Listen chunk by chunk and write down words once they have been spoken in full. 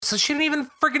so she didn't even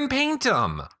friggin' paint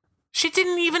them. She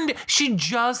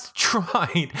just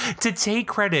tried to take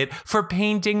credit for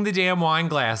painting the damn wine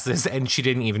glasses, and she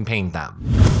didn't even paint them.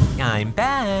 I'm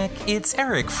back. It's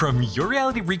Eric from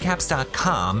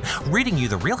YourRealityRecaps.com, reading you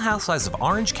the Real Housewives of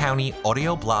Orange County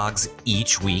audio blogs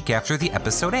each week after the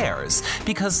episode airs.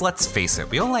 Because let's face it,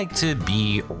 we all like to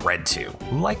be read to.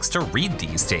 Who likes to read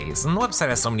these days? And the website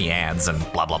has so many ads and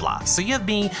blah, blah, blah. So you have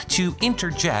me to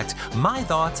interject my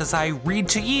thoughts as I read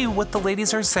to you what the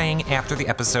ladies are saying after the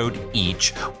episode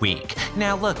each week.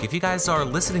 Now look, if you guys are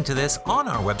listening to this on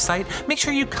our website, make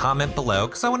sure you comment below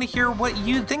because I want to hear what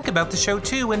you think about the show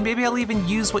too, and maybe I'll even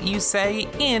use what you say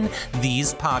in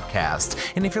these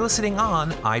podcasts. And if you're listening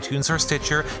on iTunes or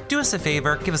Stitcher, do us a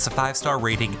favor, give us a 5-star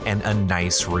rating and a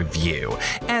nice review.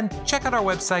 And check out our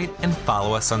website and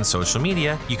follow us on social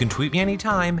media. You can tweet me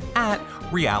anytime at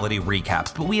Reality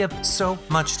Recaps. But we have so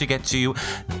much to get to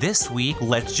this week.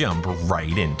 Let's jump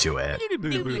right into it.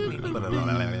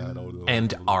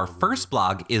 And our first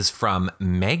blog is from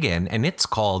Megan, and it's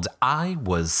called I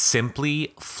Was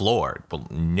Simply Floored. Well,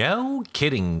 no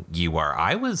kidding you are.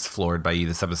 I was floored by you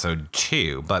this episode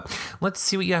too, but let's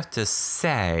see what you have to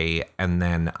say, and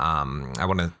then I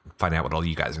want to find out what all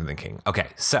you guys are thinking. Okay,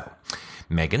 so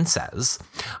Megan says,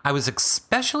 I was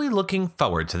especially looking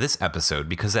forward to this episode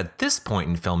because at this point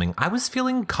in filming, I was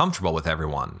feeling comfortable with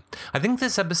everyone. I think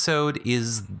this episode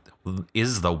is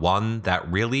the one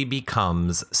that really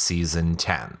becomes season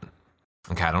 10.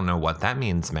 Okay, I don't know what that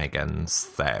means, Megan.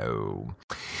 So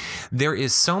there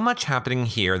is so much happening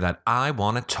here that I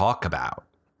want to talk about.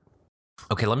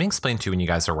 Okay, let me explain to you when you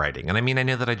guys are writing. And I mean, I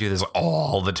know that I do this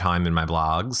all the time in my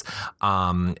blogs,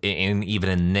 and even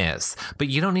in this, but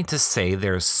you don't need to say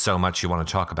there's so much you want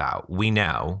to talk about. We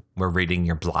know we're reading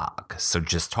your blog, so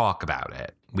just talk about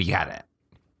it. We get it.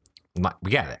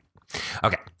 We get it.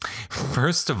 Okay,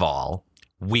 first of all,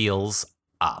 Wheels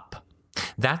Up.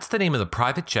 That's the name of the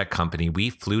private jet company we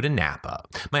flew to Napa.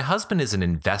 My husband is an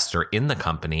investor in the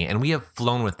company, and we have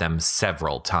flown with them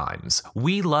several times.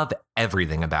 We love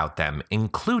everything about them,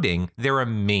 including their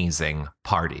amazing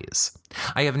parties.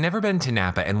 I have never been to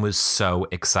Napa and was so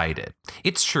excited.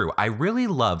 It's true, I really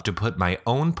love to put my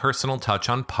own personal touch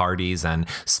on parties and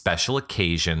special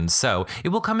occasions, so it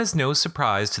will come as no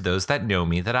surprise to those that know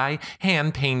me that I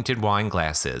hand-painted wine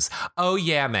glasses. Oh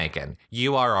yeah, Megan,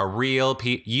 you are a real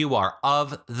you are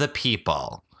of the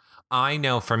people. I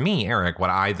know for me, Eric, what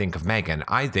I think of Megan.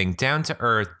 I think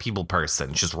down-to-earth people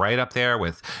person. She's right up there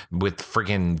with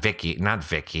friggin'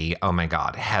 Vicky, oh my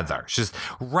God, Heather. She's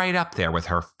right up there with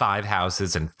her 5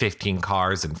 houses and 15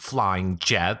 cars and flying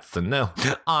jets. And no,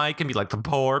 I can be like the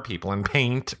poor people and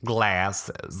paint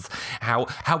glasses. How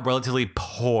relatively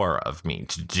poor of me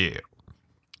to do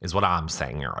is what I'm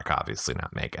saying, Eric, obviously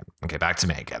not Megan. Okay, back to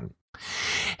Megan.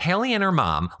 Haley and her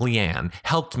mom, Leanne,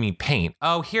 helped me paint.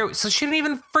 Oh, here, so she didn't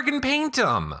even friggin' paint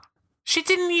them. She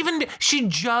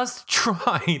just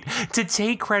tried to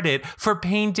take credit for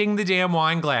painting the damn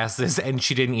wine glasses, and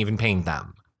she didn't even paint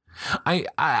them.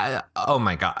 Oh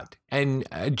my God. And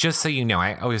just so you know,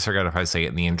 I always forget if I say it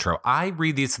in the intro, I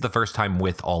read these for the first time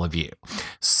with all of you.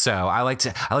 So I like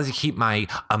to keep my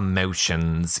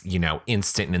emotions,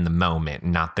 instant and in the moment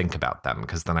and not think about them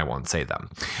because then I won't say them.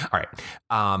 All right.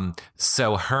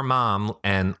 So her mom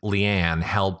and Leanne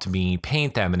helped me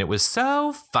paint them, and it was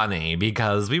so funny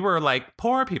because we were like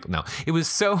poor people. No, it was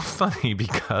so funny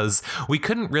because we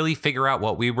couldn't really figure out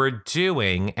what we were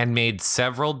doing and made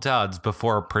several duds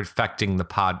before perfecting the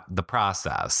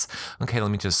process. Okay, let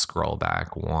me just scroll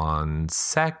back 1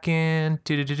 second.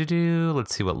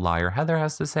 Let's see what Liar Heather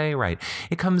has to say. Right.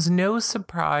 It comes no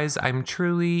surprise. I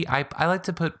like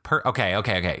to put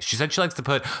okay. She said she likes to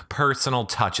put personal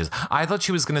touches. I thought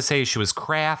she was going to say she was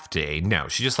crafty. No,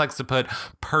 she just likes to put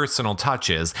personal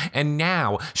touches. And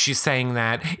now she's saying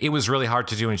that it was really hard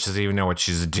to do and she doesn't even know what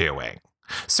she's doing.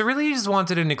 So really you just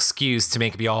wanted an excuse to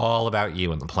make it be all about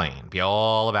you in the plane. Be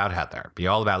all about Heather. Be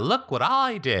all about, look what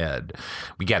I did.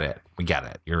 We get it.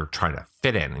 You're trying to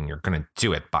fit in and you're going to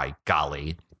do it, by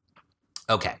golly.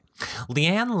 Okay.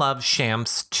 Leanne loves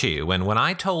champs too, and when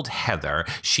I told Heather,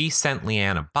 she sent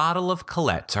Leanne a bottle of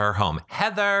Colette to her home.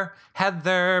 Heather,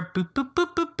 boop, boop,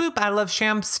 boop, boop, boop. I love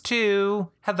champs too.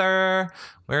 Heather,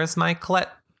 where's my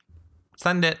Colette?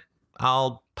 Send it.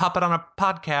 I'll pop it on a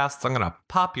podcast. I'm going to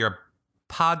pop your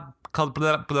called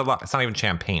blah, blah, blah. It's not even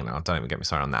champagne. Don't even get me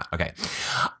started on that. Okay.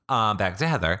 Back to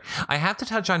Heather. I have to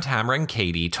touch on Tamara and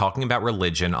Katie talking about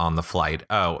religion on the flight.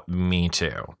 Oh, me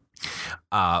too.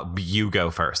 You go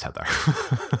first, Heather.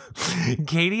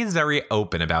 Katie is very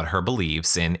open about her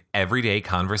beliefs in everyday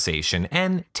conversation,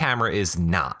 and Tamra is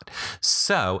not.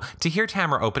 So, to hear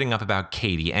Tamra opening up about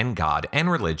Katie and God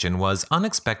and religion was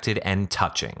unexpected and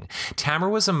touching. Tamra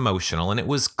was emotional, and it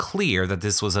was clear that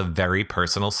this was a very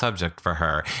personal subject for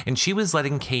her, and she was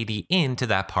letting Katie into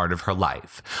that part of her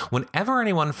life. Whenever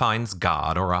anyone finds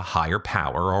God or a higher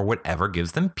power or whatever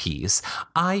gives them peace,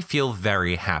 I feel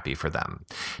very happy for them.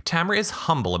 Tamra is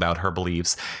humble about her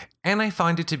beliefs, and I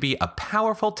find it to be a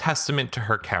powerful testament to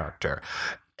her character.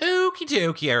 Okie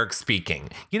dokie, Eric speaking.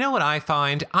 You know what I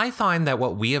find? I find that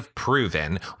what we have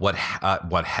proven, what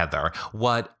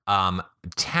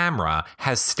Tamra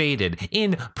has stated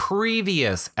in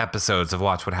previous episodes of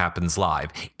Watch What Happens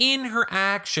Live, in her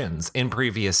actions in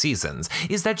previous seasons,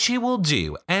 is that she will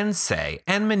do and say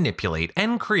and manipulate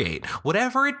and create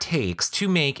whatever it takes to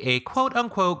make a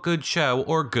quote-unquote good show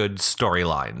or good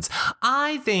storylines.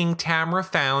 I think Tamra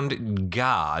found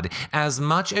God as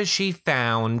much as she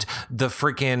found the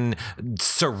freaking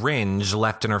syringe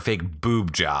left in her fake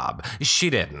boob job. She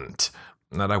didn't.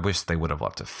 That I wish they would have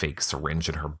left a fake syringe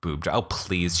in her boob. Oh,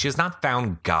 please. She has not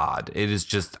found God. It is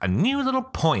just a new little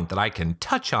point that I can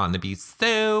touch on to be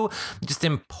so just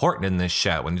important in this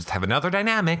show and just have another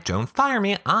dynamic. Don't fire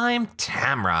me. I'm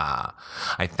Tamra.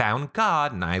 I found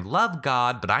God and I love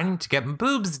God, but I need to get my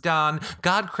boobs done.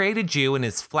 God created you in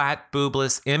his flat,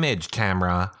 boobless image,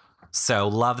 Tamra. So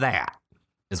love that,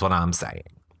 is what I'm saying.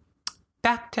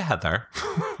 Back to Heather.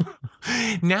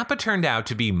 Napa turned out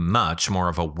to be much more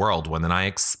of a whirlwind than I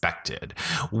expected.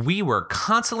 We were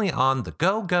constantly on the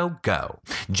go, go, go.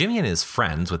 Jimmy and his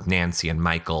friends with Nancy and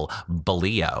Michael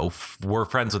Baleo were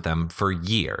friends with them for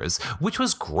years, which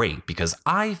was great because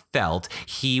I felt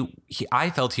he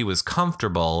was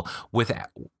comfortable with.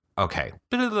 Okay.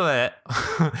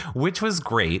 Which was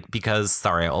great because,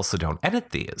 sorry, I also don't edit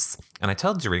these. And I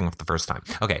told you reading them for the first time.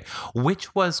 Okay.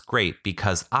 Which was great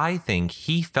because I think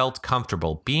he felt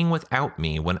comfortable being without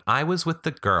me when I was with the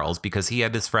girls because he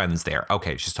had his friends there.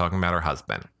 Okay, she's talking about her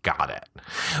husband. Got it.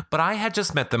 But I had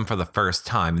just met them for the first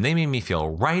time and they made me feel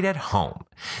right at home.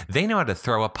 They know how to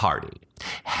throw a party.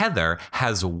 Heather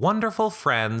has wonderful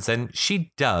friends and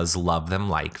she does love them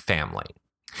like family.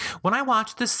 When I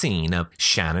watched the scene of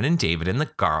Shannon and David in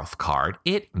the golf cart,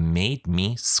 it made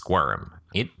me squirm.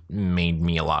 It made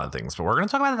me a lot of things, but we're going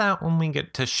to talk about that when we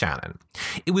get to Shannon.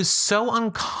 It was so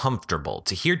uncomfortable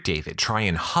to hear David try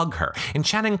and hug her, and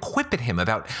Shannon quip at him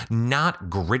about not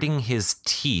gritting his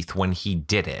teeth when he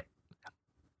did it.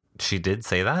 She did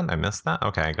say that? I missed that?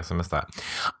 Okay, I guess I missed that.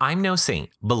 I'm no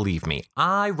saint, believe me.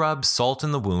 I rub salt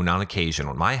in the wound on occasion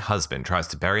when my husband tries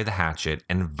to bury the hatchet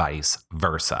and vice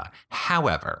versa.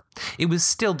 However, it was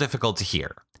still difficult to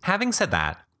hear. Having said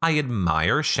that, I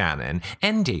admire Shannon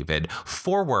and David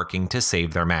for working to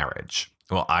save their marriage.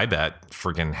 Well, I bet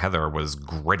friggin' Heather was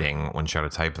gritting when she had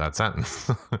to type that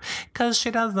sentence. 'Cause she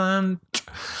doesn't.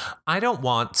 I don't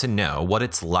want to know what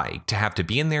it's like to have to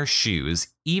be in their shoes.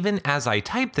 Even as I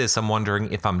type this, I'm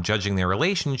wondering if I'm judging their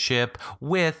relationship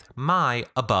with my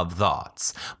above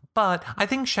thoughts. But I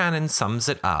think Shannon sums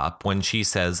it up when she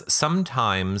says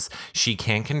sometimes she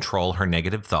can't control her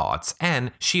negative thoughts,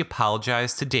 and she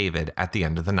apologized to David at the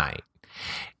end of the night.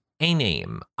 A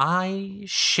name.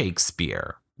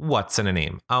 Shakespeare. What's in a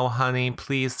name? Oh, honey,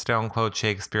 please don't quote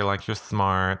Shakespeare like you're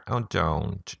smart. Oh,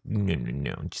 don't.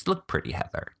 No. Just look pretty,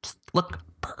 Heather. Just look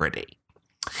pretty.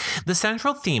 The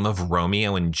central theme of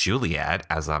Romeo and Juliet,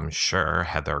 as I'm sure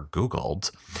Heather Googled,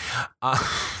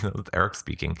 Eric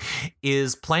speaking,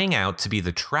 is playing out to be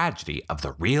the tragedy of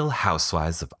the Real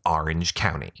Housewives of Orange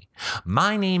County.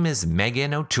 My name is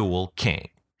Megan O'Toole King.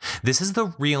 This is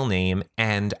the real name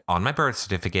and on my birth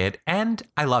certificate, and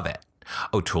I love it.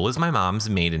 O'Toole is my mom's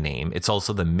maiden name. It's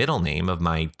also the middle name of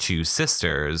my two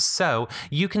sisters. So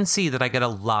you can see that I get a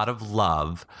lot of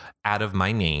love out of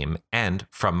my name and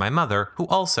from my mother, who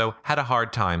also had a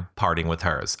hard time parting with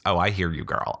hers. Oh, I hear you,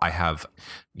 girl.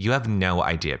 You have no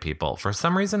idea, people. For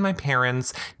some reason, my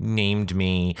parents made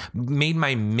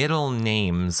my middle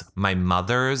names my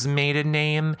mother's maiden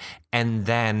name and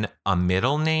then a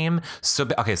middle name. So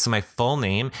my full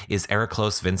name is Eric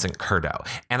Close Vincent Curdo.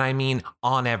 And I mean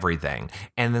on everything.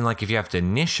 And then if you have to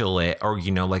initial it or,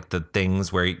 the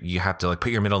things where you have to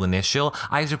put your middle initial,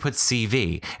 I have to put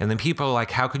CV. And then people are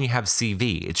like, how can you have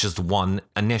CV? It's just one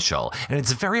initial. And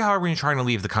it's very hard when you're trying to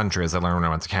leave the country, as I learned when I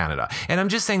went to Canada. And I'm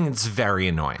just saying it's very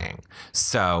annoying.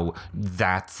 So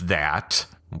that's that.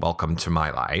 Welcome to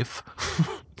my life.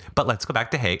 But let's go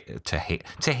back to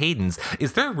Hayden's.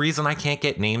 Is there a reason I can't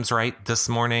get names right this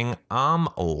morning? I'm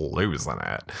losing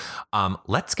it.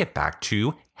 Let's get back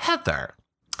to Heather.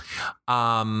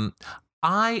 Oh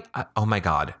my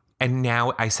God. And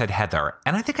now I said Heather.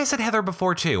 And I think I said Heather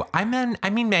before too. I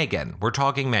mean Megan. We're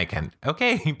talking Megan.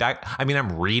 Okay.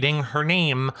 I'm reading her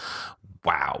name.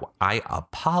 Wow. I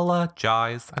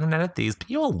apologize. I don't edit these,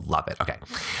 but you'll love it. Okay.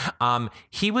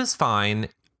 He was fine.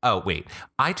 Oh, wait.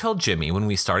 I told Jimmy when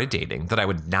we started dating that I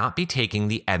would not be taking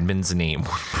the Edmonds name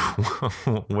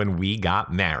when we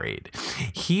got married.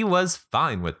 He was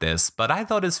fine with this, but I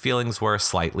thought his feelings were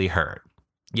slightly hurt.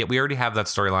 Yet we already have that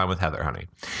storyline with Heather, honey.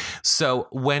 So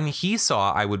when he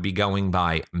saw I would be going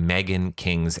by Megan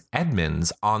King's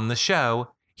Edmonds on the show,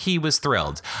 he was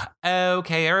thrilled.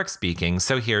 Okay, Eric speaking,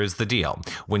 so here's the deal.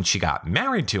 When she got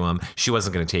married to him, she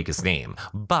wasn't going to take his name.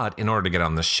 But in order to get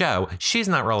on the show, she's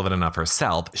not relevant enough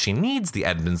herself. She needs the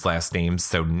Edmonds last name,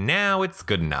 so now it's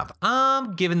good enough.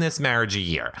 I'm giving this marriage a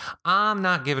year. I'm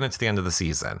not giving it to the end of the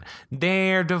season.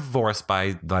 They're divorced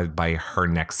by her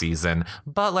next season.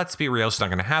 But let's be real, she's not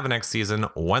going to have a next season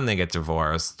when they get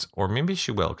divorced. Or maybe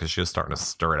she will, because she's starting to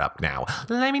stir it up now.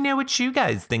 Let me know what you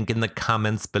guys think in the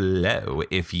comments below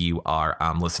if you are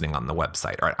listening on the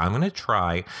website. All right, I'm going to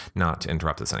try not to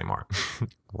interrupt this anymore.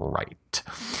 Right.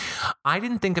 I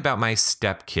didn't think about my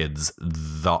stepkids'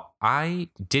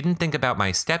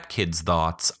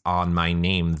 thoughts on my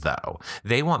name, though.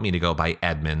 They want me to go by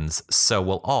Edmonds, so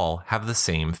we'll all have the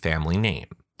same family name.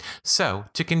 So,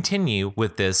 to continue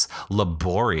with this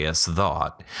laborious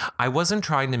thought, I wasn't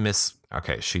trying to miss...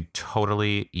 Okay, she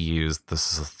totally used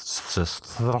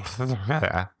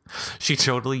She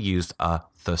totally used a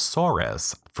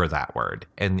thesaurus for that word,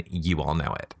 and you all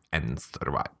know it, and so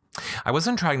do I. I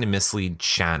wasn't trying to mislead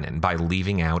Shannon by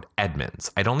leaving out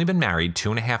Edmonds. I'd only been married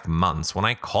 2.5 months when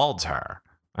I called her.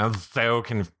 It was so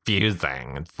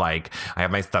confusing. It's like, I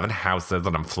have my 7 houses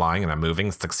and I'm flying and I'm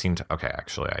moving 16 to... Okay,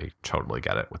 actually, I totally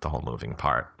get it with the whole moving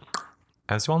part,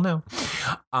 as you all know.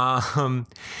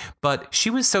 But she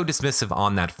was so dismissive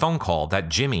on that phone call that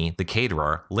Jimmy, the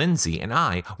caterer, Lindsay, and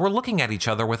I were looking at each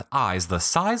other with eyes the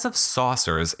size of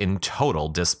saucers in total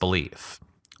disbelief.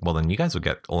 Well, then you guys would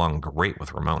get along great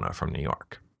with Ramona from New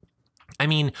York. I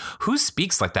mean, who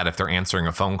speaks like that if they're answering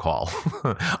a phone call?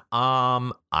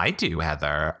 I do,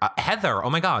 Heather. Heather, oh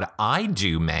my God, I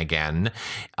do, Megan.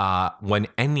 When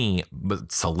any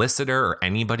solicitor or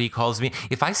anybody calls me,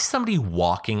 if I see somebody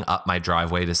walking up my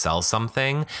driveway to sell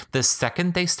something, the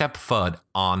second they step foot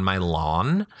on my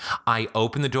lawn, I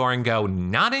open the door and go,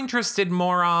 "Not interested,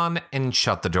 moron," and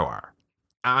shut the door.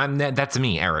 That's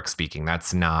me, Eric, speaking.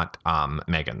 That's not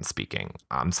Megan speaking.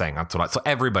 I'm saying that's what so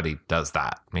everybody does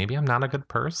that. Maybe I'm not a good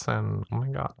person. Oh my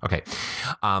God. Okay.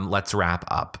 Let's wrap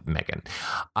up, Megan.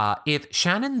 If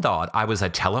Shannon thought I was a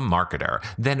telemarketer,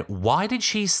 then why did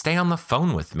she stay on the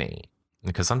phone with me?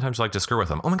 Because sometimes I like to screw with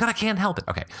them. Oh my God, I can't help it.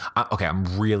 Okay. Okay,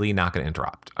 I'm really not going to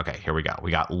interrupt. Okay, here we go.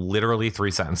 We got literally 3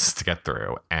 sentences to get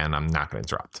through, and I'm not going to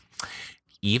interrupt.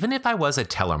 Even if I was a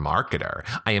telemarketer,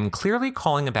 I am clearly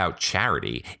calling about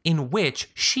charity in which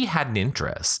she had an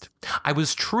interest. I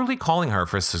was truly calling her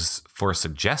for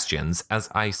suggestions as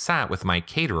I sat with my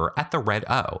caterer at the Red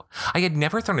O. I had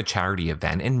never thrown a charity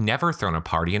event and never thrown a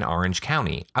party in Orange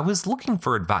County. I was looking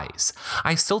for advice.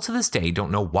 I still to this day don't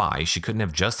know why she couldn't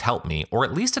have just helped me or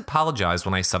at least apologized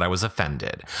when I said I was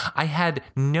offended. I had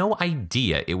no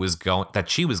idea that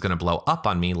she was going to blow up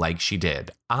on me like she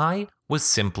did. I was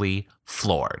simply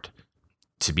floored.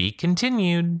 To be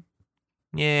continued.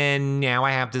 And now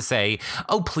I have to say,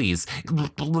 oh, please,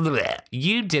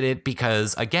 you did it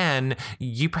because, again,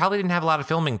 you probably didn't have a lot of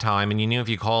filming time and you knew if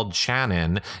you called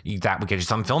Shannon, that would get you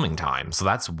some filming time. So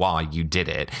that's why you did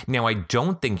it. Now, I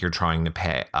don't think you're trying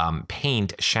to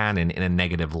paint Shannon in a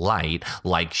negative light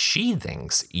like she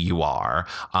thinks you are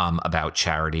about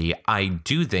charity. I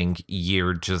do think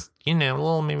you're just, a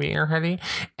little maybe airheady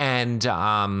and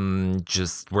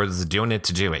just was doing it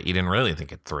to do it. You didn't really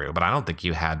think it through, but I don't think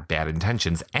you had bad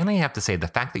intentions. And I have to say, the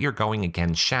fact that you're going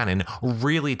against Shannon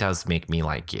really does make me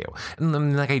like you.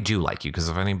 And I do like you, because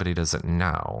if anybody doesn't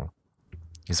know,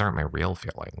 these aren't my real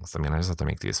feelings. I just have to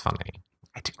make these funny.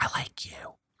 I like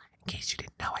you. In case you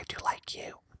didn't know, I do like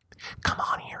you. Come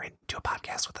on here and do a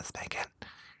podcast with us, Megan,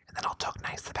 and then I'll talk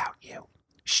nice about you.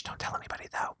 Shh, don't tell anybody,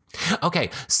 though.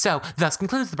 Okay, so thus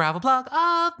concludes the Bravo blog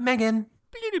of Megan.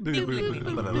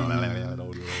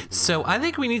 So I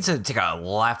think we need to take a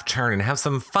left turn and have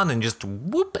some fun and just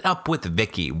whoop it up with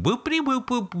Vicky. Whoopity whoop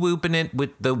whoop whooping it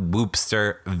with the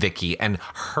whoopster Vicky and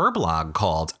her blog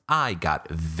called I Got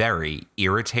Very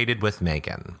Irritated with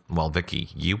Megan. Well, Vicky,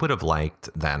 you would have liked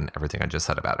then everything I just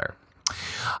said about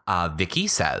her. Vicky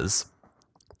says,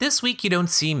 "This week you don't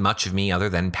see much of me other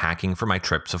than packing for my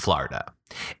trip to Florida.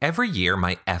 Every year,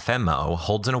 my FMO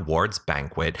holds an awards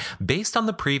banquet based on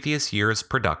the previous year's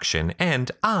production,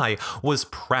 and I was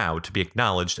proud to be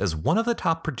acknowledged as one of the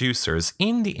top producers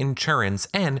in the insurance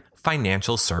and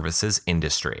financial services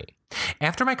industry.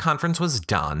 After my conference was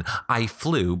done, I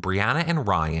flew Brianna and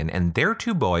Ryan and their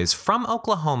 2 boys from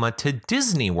Oklahoma to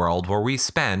Disney World, where we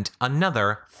spent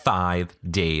another 5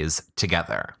 days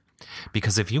together.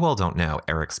 Because if you all don't know,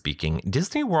 Eric speaking,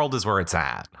 Disney World is where it's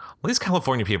at. All these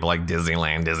California people like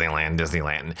Disneyland, Disneyland,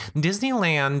 Disneyland.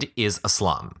 Disneyland is a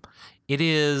slum. It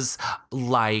is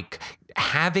like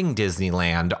having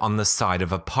Disneyland on the side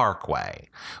of a parkway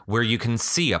where you can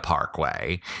see a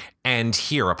parkway and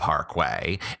hear a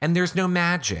parkway, and there's no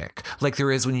magic like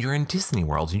there is when you're in Disney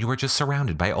World and you are just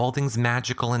surrounded by all things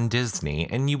magical and Disney,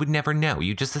 and you would never know.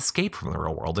 You just escape from the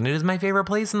real world, and it is my favorite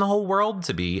place in the whole world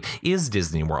to be is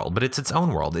Disney World, but it's its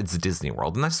own world. It's Disney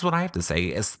World, and that's just what I have to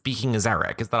say as speaking as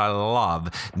Eric, is that I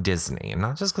love Disney, and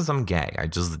not just because I'm gay. I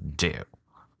just do.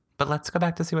 But let's go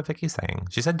back to see what Vicky's saying.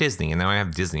 She said Disney, and now I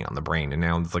have Disney on the brain, and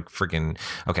now it's like freaking...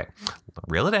 Okay,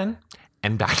 reel it in,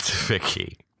 and back to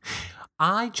Vicky.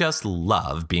 I just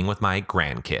love being with my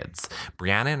grandkids.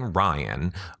 Brianna and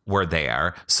Ryan were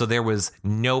there, so there was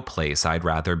no place I'd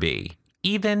rather be.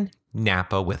 Even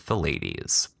Napa with the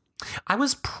ladies. I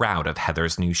was proud of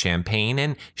Heather's new champagne,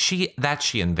 and she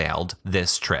unveiled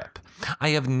this trip. I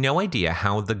have no idea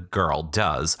how the girl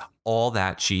does all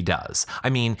that she does. I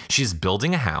mean, she's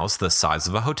building a house the size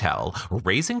of a hotel,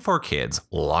 raising 4 kids,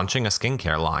 launching a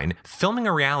skincare line, filming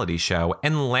a reality show,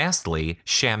 and lastly,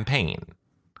 champagne.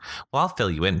 Well, I'll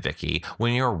fill you in, Vicky.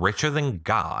 When you're richer than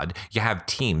God, you have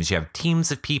teams. You have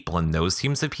teams of people, and those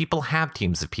teams of people have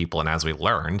teams of people. And as we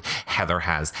learned, Heather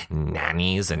has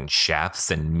nannies and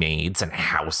chefs and maids and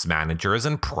house managers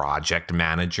and project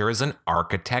managers and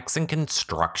architects and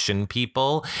construction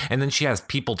people. And then she has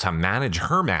people to manage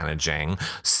her managing.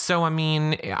 So, I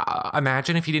mean,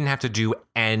 imagine if you didn't have to do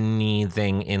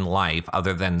anything in life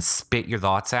other than spit your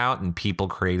thoughts out and people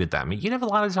created them. You'd have a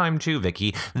lot of time too,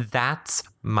 Vicky. That's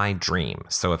my dream.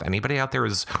 So if anybody out there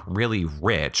is really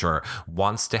rich or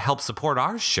wants to help support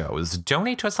our shows,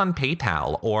 donate to us on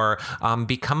PayPal or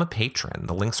become a patron.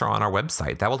 The links are on our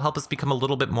website. That will help us become a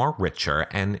little bit more richer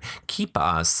and keep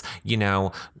us,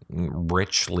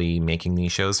 richly making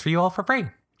these shows for you all for free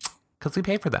because we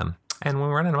pay for them. And when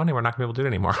we run out of money, we're not going to be able to do it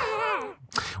anymore.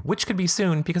 Which could be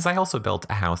soon because I also built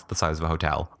a house the size of a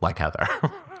hotel like Heather.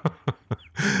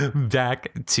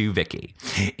 Back to Vicky.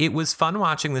 It was fun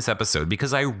watching this episode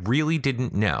because I really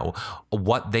didn't know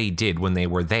what they did when they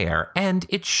were there, and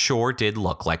it sure did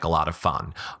look like a lot of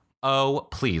fun. Oh,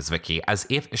 please, Vicky, as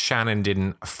if Shannon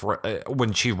didn't,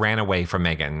 when she ran away from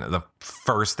Megan, the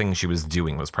first thing she was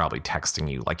doing was probably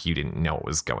texting you like you didn't know it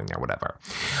was going there, whatever.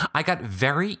 I got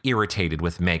very irritated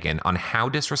with Megan on how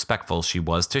disrespectful she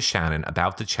was to Shannon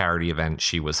about the charity event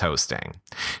she was hosting.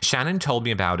 Shannon told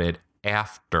me about it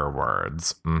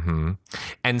afterwards.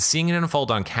 And seeing it unfold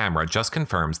on camera just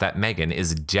confirms that Megan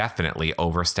is definitely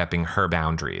overstepping her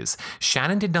boundaries.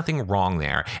 Shannon did nothing wrong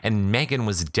there, and Megan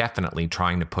was definitely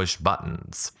trying to push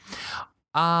buttons.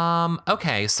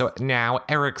 Okay, so now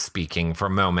Eric speaking for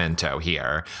Momento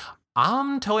here.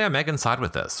 I'm totally on Megan's side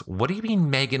with this. What do you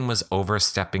mean Megan was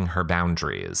overstepping her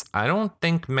boundaries? I don't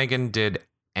think Megan did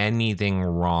anything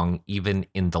wrong, even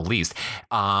in the least.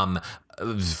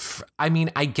 I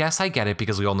mean, I guess I get it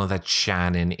because we all know that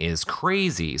Shannon is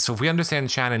crazy. So if we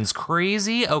understand Shannon's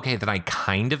crazy, okay, then I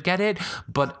kind of get it.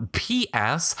 But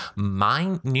P.S.,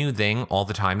 my new thing all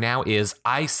the time now is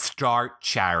I start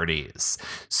charities.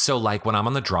 So like when I'm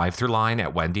on the drive-thru line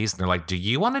at Wendy's and they're like, do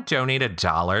you want to donate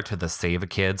 $1 to the Save a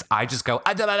Kids? I just go,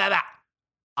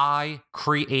 I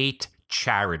create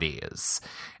charities.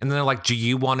 And then they're like, do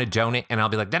you want to donate? And I'll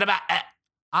be like,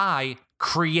 I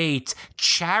create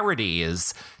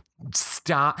charities.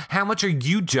 Stop. How much are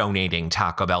you donating,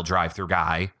 Taco Bell drive-thru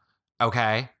guy?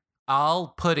 Okay. I'll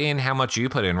put in how much you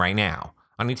put in right now.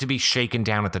 I need to be shaken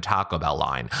down at the Taco Bell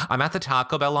line. I'm at the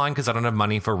Taco Bell line because I don't have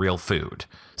money for real food.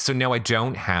 So no, I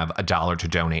don't have $1 to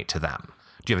donate to them.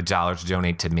 Do you have $1 to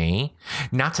donate to me?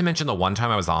 Not to mention the one time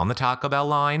I was on the Taco Bell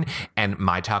line, and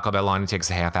my Taco Bell line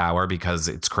takes a half hour because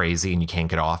it's crazy and you can't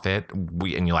get off it.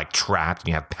 And you're like trapped and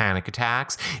you have panic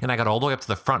attacks. And I got all the way up to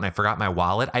the front and I forgot my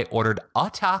wallet. I ordered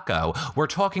a taco. We're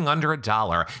talking under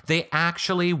 $1. They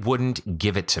actually wouldn't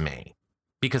give it to me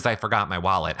because I forgot my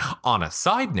wallet. On a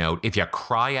side note, if you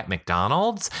cry at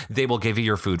McDonald's, they will give you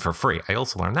your food for free. I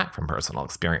also learned that from personal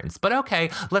experience. But okay,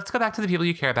 let's go back to the people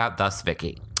you care about, thus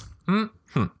Vicky.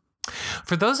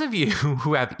 For those of you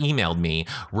who have emailed me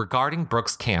regarding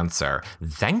Brooke's cancer,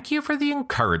 thank you for the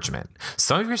encouragement.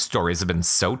 Some of your stories have been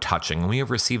so touching, and we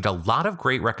have received a lot of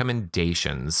great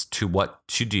recommendations to what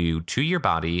to do to your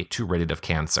body to rid it of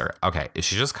cancer. Okay, is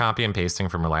she just copy and pasting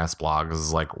from her last blog? This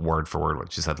is like word for word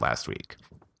what she said last week.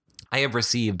 I have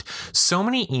received so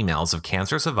many emails of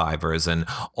cancer survivors and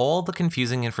all the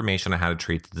confusing information on how to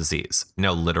treat the disease.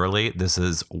 No, literally, this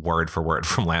is word for word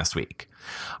from last week.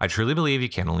 I truly believe you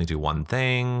can only do one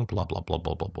thing, blah, blah, blah,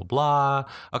 blah, blah, blah, blah.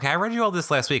 Okay, I read you all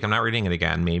this last week. I'm not reading it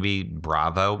again. Maybe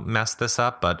Bravo messed this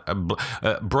up, but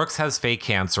Brooks has fake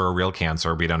cancer or real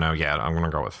cancer. We don't know yet. I'm going to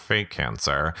go with fake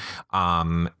cancer.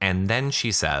 And then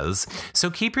she says, so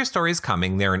keep your stories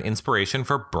coming. They're an inspiration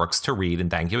for Brooks to read.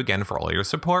 And thank you again for all your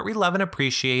support. We love and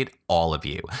appreciate all of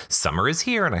you. Summer is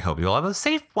here, and I hope you'll have a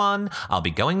safe one. I'll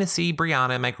be going to see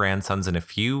Brianna and my grandsons in a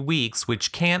few weeks,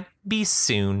 which can't be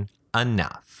soon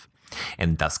enough.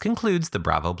 And thus concludes the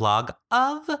Bravo blog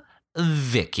of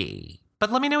Vicky.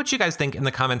 But let me know what you guys think in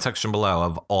the comment section below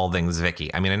of all things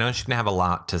Vicky. I mean, I know she didn't have a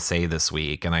lot to say this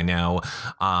week, and I know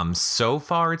so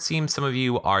far it seems some of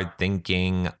you are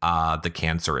thinking the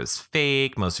cancer is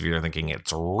fake. Most of you are thinking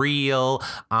it's real.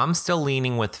 I'm still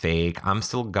leaning with fake. I'm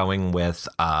still going with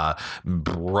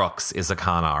Brooks is a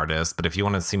con artist. But if you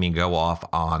want to see me go off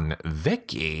on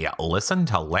Vicky, listen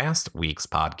to last week's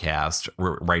podcast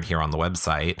right here on the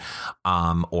website,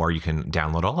 or you can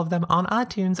download all of them on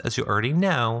iTunes, as you already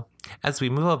know, as we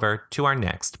move over to our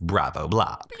next Bravo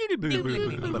blog.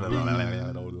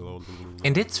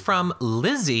 And it's from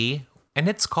Lizzie, and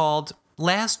it's called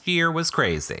Last Year Was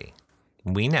Crazy.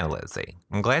 We know, Lizzie.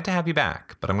 I'm glad to have you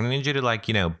back, but I'm going to need you to,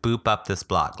 boop up this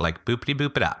blog, boopity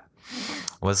boop it up.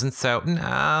 Wasn't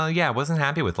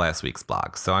happy with last week's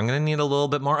blog, so I'm going to need a little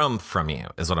bit more oomph from you,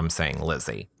 is what I'm saying,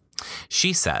 Lizzie.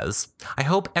 She says, I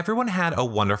hope everyone had a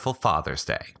wonderful Father's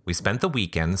Day. We spent the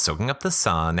weekend soaking up the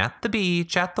sun at the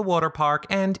beach, at the water park,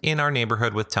 and in our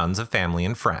neighborhood with tons of family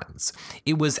and friends.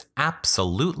 It was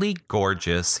absolutely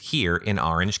gorgeous here in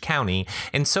Orange County,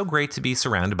 and so great to be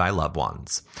surrounded by loved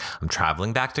ones. I'm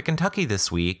traveling back to Kentucky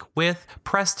this week with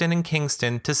Preston and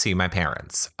Kingston to see my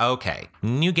parents. Okay,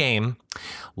 new game.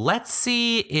 Let's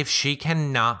see if she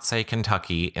cannot say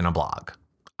Kentucky in a blog.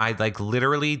 I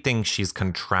literally think she's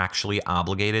contractually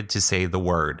obligated to say the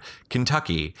word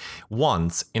Kentucky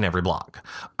once in every blog.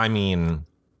 I mean,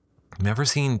 I've never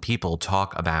seen people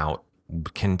talk about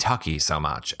Kentucky so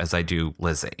much as I do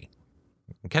Lizzie.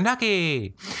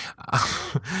 Kentucky!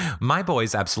 My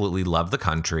boys absolutely love the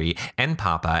country, and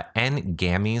Papa and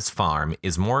Gammy's farm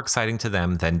is more exciting to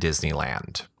them than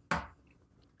Disneyland.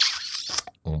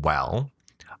 Well,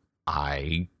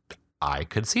 I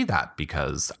could see that,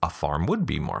 because a farm would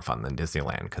be more fun than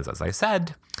Disneyland, because as I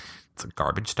said, it's a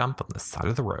garbage dump on the side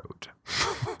of the road.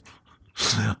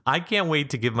 I can't wait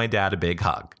to give my dad a big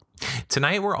hug.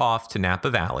 Tonight we're off to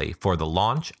Napa Valley for the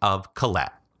launch of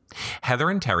Colette. Heather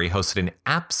and Terry hosted an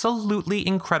absolutely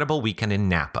incredible weekend in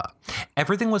Napa.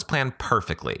 Everything was planned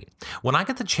perfectly. When I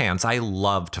get the chance, I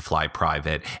love to fly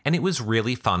private, and it was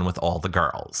really fun with all the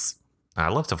girls. I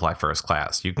love to fly first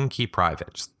class. You can keep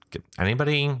private. Just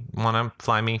anybody want to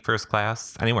fly me first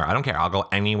class? Anywhere. I don't care. I'll go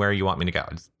anywhere you want me to go.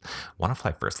 I just want to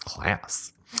fly first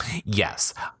class.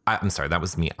 Yes. I'm sorry. That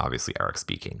was me, obviously, Eric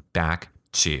speaking. Back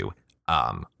to,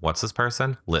 what's this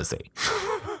person? Lizzie.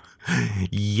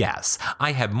 Yes,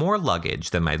 I had more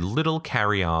luggage than my little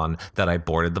carry-on that I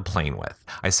boarded the plane with.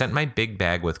 I sent my big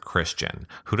bag with Christian,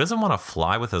 who doesn't want to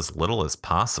fly with as little as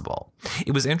possible.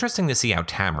 It was interesting to see how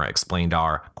Tamara explained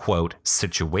our, quote,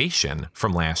 situation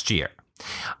from last year.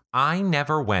 I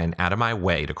never went out of my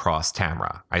way to cross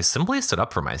Tamara. I simply stood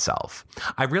up for myself.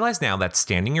 I realize now that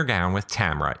standing your ground with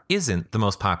Tamara isn't the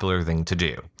most popular thing to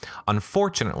do.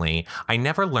 Unfortunately, I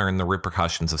never learned the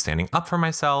repercussions of standing up for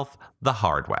myself the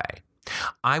hard way.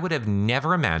 I would have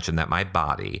never imagined that my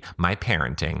body, my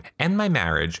parenting, and my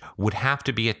marriage would have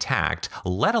to be attacked,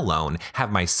 let alone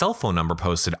have my cell phone number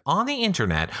posted on the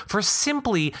internet for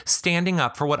simply standing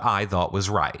up for what I thought was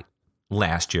right.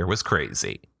 Last year was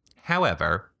crazy.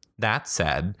 However, that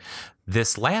said,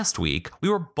 this last week, we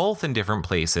were both in different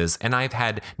places, and I've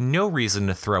had no reason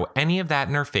to throw any of that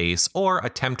in her face or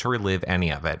attempt to relive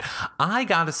any of it. I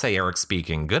gotta say, Eric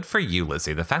speaking, good for you,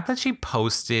 Lizzie. The fact that she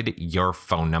posted your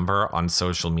phone number on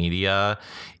social media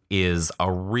is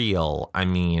a real,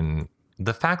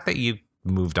 the fact that you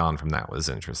moved on from that was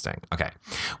interesting. Okay.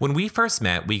 When we first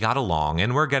met, we got along,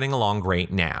 and we're getting along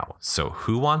great now. So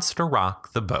who wants to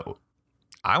rock the boat?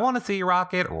 I want to see you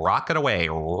rock it away.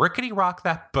 Rickety rock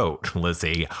that boat,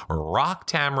 Lizzie. Rock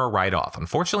Tamara right off.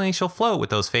 Unfortunately, she'll float with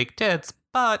those fake tits,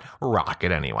 but rock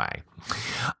it anyway.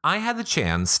 I had the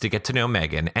chance to get to know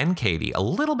Megan and Katie a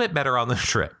little bit better on the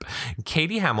trip.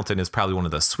 Katie Hamilton is probably one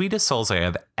of the sweetest souls I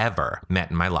have ever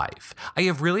met in my life. I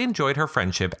have really enjoyed her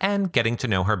friendship and getting to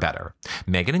know her better.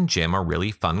 Megan and Jim are a really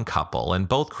fun couple, and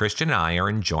both Christian and I are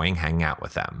enjoying hanging out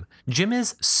with them. Jim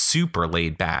is super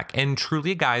laid back and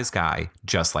truly a guy's guy,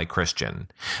 just like Christian.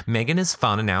 Megan is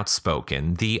fun and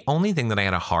outspoken. The only thing that I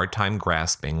had a hard time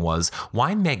grasping was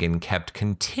why Megan kept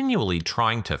continually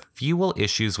trying to fuel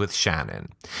issues with Shannon.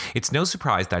 It's no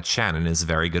surprise that Shannon is a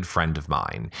very good friend of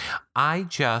mine. I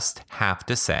just have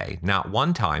to say, not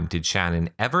one time did Shannon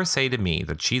ever say to me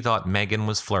that she thought Megan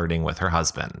was flirting with her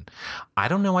husband. I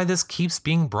don't know why this keeps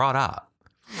being brought up.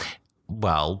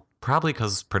 Well, probably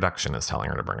because production is telling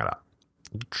her to bring it up.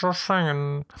 Just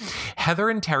saying. Heather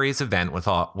and Terry's event went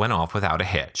off without a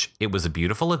hitch. It was a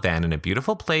beautiful event in a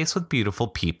beautiful place with beautiful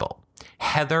people.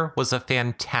 Heather was a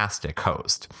fantastic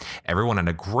host. Everyone had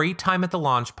a great time at the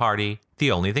launch party.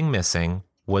 The only thing missing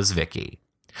was Vicky.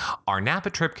 Our Napa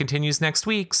trip continues next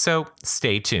week, so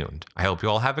stay tuned. I hope you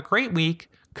all have a great week,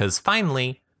 because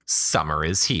finally, summer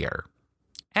is here.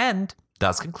 And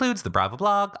thus concludes the Bravo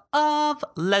blog of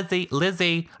Lizzie.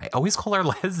 I always call her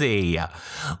Lizzie.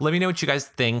 Let me know what you guys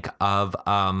think of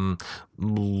oh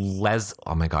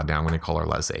my God, now I'm going to call her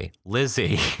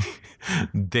Lizzie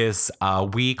this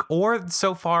week or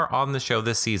so far on the show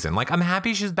this season. Like, I'm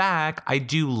happy she's back. I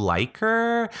do like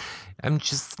her. I'm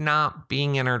just not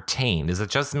being entertained. Is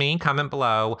it just me? Comment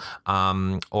below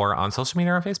or on social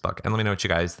media or Facebook. And let me know what you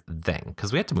guys think,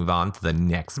 because we have to move on to the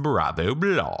next Bravo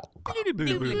blog.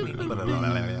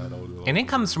 And it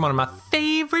comes from one of my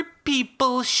favorite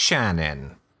people,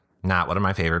 Shannon. Not one of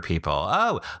my favorite people.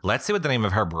 Oh, let's see what the name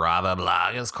of her Bravo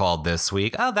blog is called this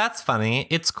week. Oh, that's funny.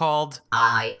 It's called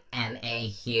I Am a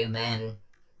Human.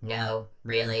 No,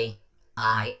 really.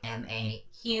 I am a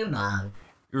human.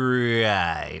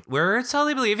 Right. We're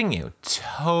totally believing you.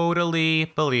 Totally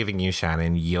believing you,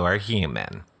 Shannon. You're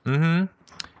human.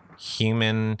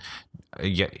 Human.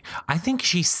 Yeah. I think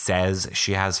she says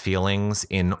she has feelings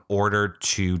in order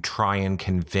to try and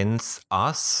convince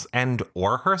us and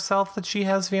or herself that she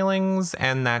has feelings,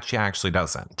 and that she actually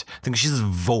doesn't. I think she's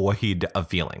void of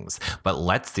feelings. But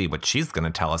let's see what she's going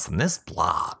to tell us in this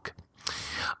blog.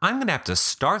 I'm going to have to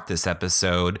start this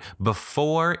episode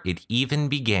before it even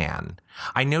began.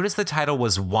 I noticed the title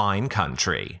was Wine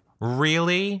Country.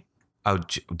 Really? Oh,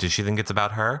 does she think it's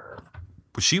about her?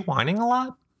 Was she whining a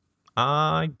lot?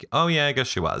 Oh yeah, I guess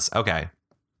she was. Okay.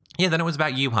 Yeah, then it was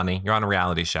about you, honey. You're on a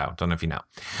reality show. Don't know if you know.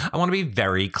 I want to be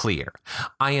very clear.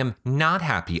 I am not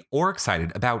happy or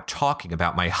excited about talking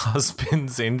about my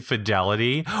husband's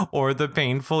infidelity or the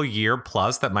painful year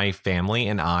plus that my family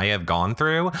and I have gone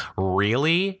through.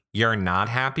 Really? You're not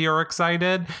happy or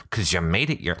excited? Because you made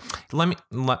it your... Let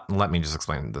me just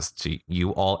explain this to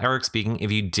you all. Eric speaking,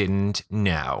 if you didn't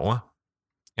know...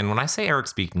 And when I say Eric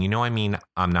speaking, you know, I mean,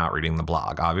 I'm not reading the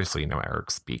blog. Obviously, you know Eric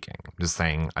speaking. I'm just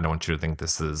saying, I don't want you to think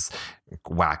this is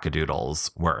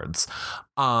wackadoodle's words.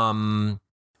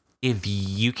 If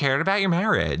you cared about your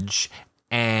marriage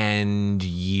and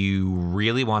you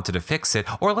really wanted to fix it,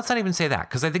 or let's not even say that,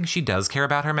 because I think she does care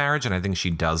about her marriage and I think she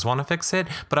does want to fix it.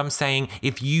 But I'm saying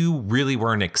if you really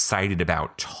weren't excited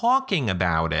about talking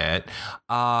about it,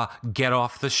 get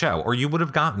off the show, or you would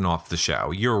have gotten off the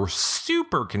show. You're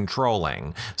super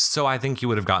controlling. So I think you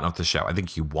would have gotten off the show. I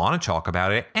think you want to talk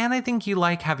about it. And I think you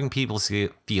like having people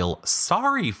feel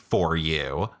sorry for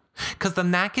you. Because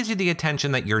then that gives you the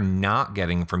attention that you're not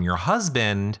getting from your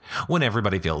husband when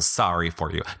everybody feels sorry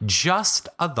for you. Just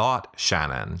a thought,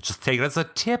 Shannon. Just take it as a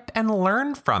tip and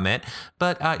learn from it.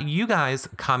 But you guys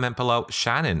comment below.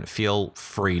 Shannon, feel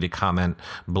free to comment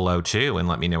below too and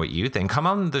let me know what you think. Come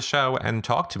on the show and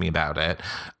talk to me about it.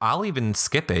 I'll even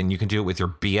skip it, and you can do it with your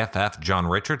BFF, John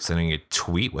Richardson, and you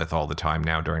tweet with all the time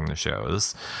now during the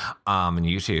shows. And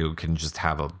you two can just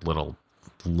have a little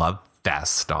love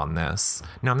fest on this.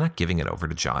 No, I'm not giving it over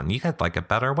to John. You guys like it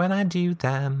better when I do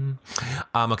them.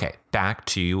 Okay, back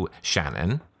to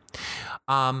Shannon.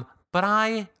 I'm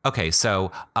not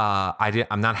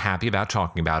happy about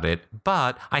talking about it,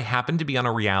 but I happen to be on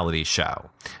a reality show.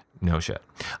 No shit.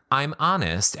 I'm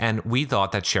honest, and we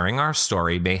thought that sharing our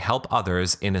story may help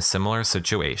others in a similar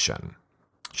situation.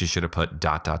 She should have put ...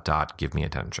 give me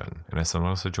attention. In a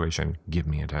similar situation, give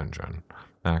me attention.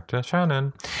 Back to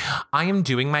Shannon. I am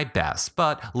doing my best,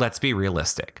 but let's be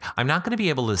realistic. I'm not going to be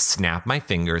able to snap my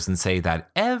fingers and say that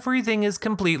everything is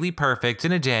completely perfect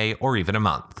in a day or even a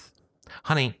month.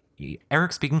 Honey,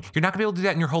 Eric speaking, you're not going to be able to do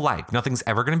that in your whole life. Nothing's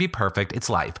ever going to be perfect. It's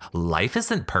life. Life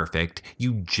isn't perfect.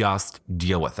 You just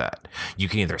deal with it. You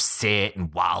can either sit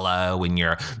and wallow in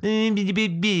your, oh, we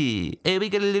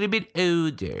got a little bit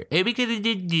older. Oh, we got a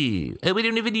do. Oh, we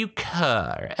don't have a new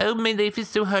car. Oh, my life is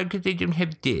so hard because I don't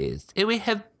have this. Oh, I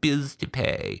have bills to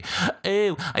pay.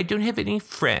 Oh, I don't have any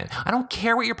friends. I don't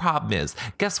care what your problem is.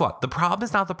 Guess what? The problem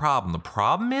is not the problem. The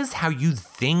problem is how you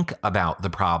think about the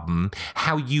problem,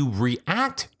 how you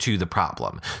react to the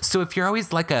problem. So if you're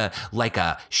always like a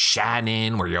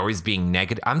Shannon, where you're always being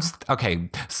negative,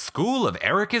 okay, School of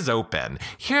Eric is open.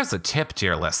 Here's a tip,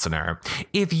 dear listener.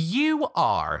 If you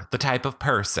are the type of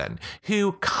person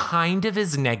who kind of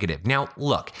is negative, now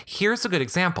look, here's a good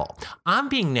example. I'm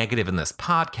being negative in this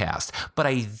podcast, but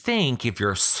I think if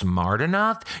you're smart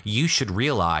enough, you should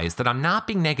realize that I'm not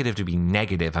being negative to be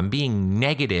negative. I'm being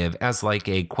negative as like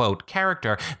a quote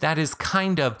character that is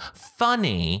kind of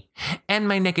funny, and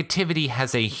my negativity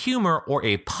has a humor or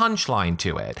a punchline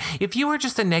to it. If you are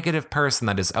just a negative person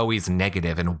that is always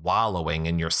negative and wallowing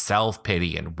in your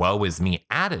self-pity and woe is me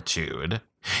attitude,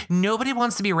 nobody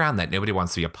wants to be around that. Nobody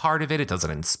wants to be a part of it. It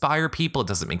doesn't inspire people. It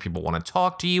doesn't make people want to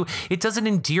talk to you. It doesn't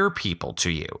endear people to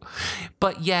you.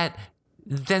 But yet,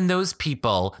 then those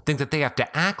people think that they have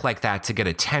to act like that to get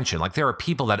attention. Like there are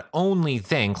people that only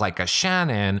think like a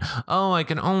Shannon, oh, I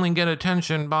can only get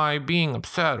attention by being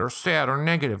upset or sad or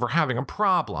negative or having a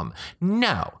problem.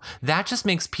 No, that just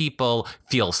makes people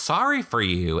feel sorry for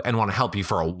you and want to help you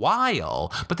for a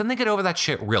while, but then they get over that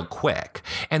shit real quick.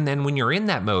 And then when you're in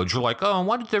that mode, you're like, oh,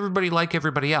 why does everybody like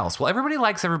everybody else? Well, everybody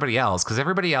likes everybody else because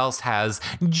everybody else has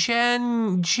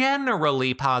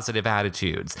generally positive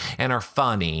attitudes and are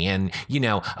funny and,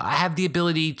 have the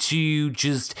ability to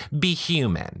just be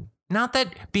human. Not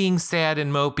that being sad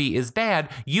and mopey is bad.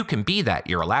 You can be that.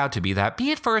 You're allowed to be that. Be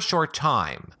it for a short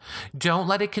time. Don't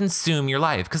let it consume your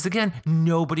life. Because again,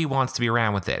 nobody wants to be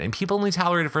around with it. And people only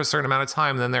tolerate it for a certain amount of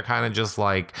time. And then they're kind of just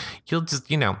like,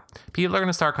 people are going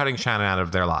to start cutting Shannon out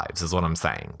of their lives is what I'm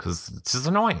saying. Because it's just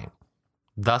annoying.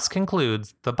 Thus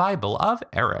concludes the Bible of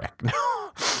Eric.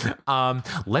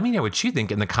 Let me know what you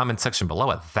think in the comment section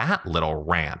below at that little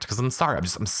rant. Because I'm sorry,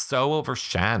 I'm so over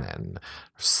Shannon.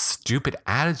 Her stupid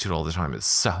attitude all the time is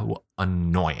so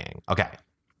annoying. Okay,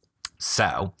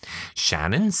 so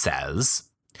Shannon says,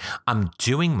 I'm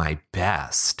doing my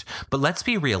best, but let's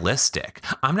be realistic.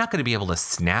 I'm not going to be able to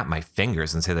snap my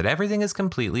fingers and say that everything is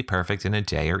completely perfect in a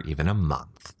day or even a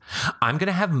month. I'm going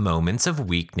to have moments of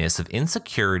weakness, of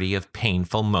insecurity, of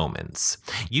painful moments.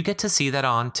 You get to see that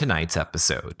on tonight's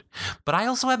episode. But I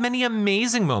also have many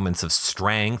amazing moments of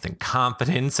strength and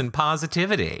confidence and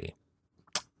positivity.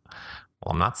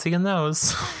 Well, I'm not seeing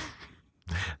those.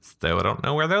 So I don't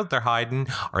know where they're hiding.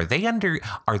 Are they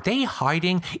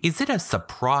hiding? Is it a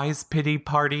surprise pity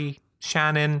party,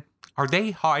 Shannon? Are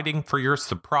they hiding for your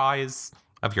surprise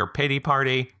of your pity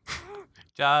party?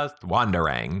 Just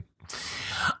wondering.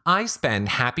 I spend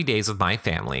happy days with my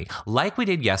family, like we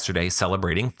did yesterday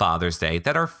celebrating Father's Day,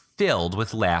 that are filled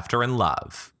with laughter and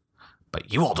love.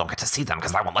 But you all don't get to see them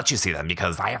because I won't let you see them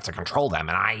because I have to control them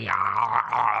and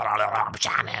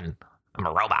Shannon, I'm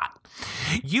a robot.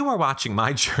 You are watching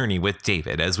my journey with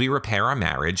David as we repair our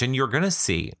marriage, and you're going to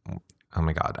see... Oh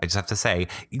my God, I just have to say,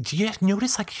 do you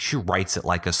notice like she writes it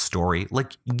like a story?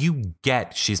 Like you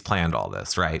get she's planned all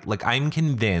this, right? Like I'm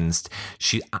convinced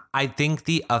I think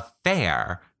the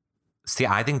affair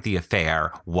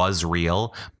was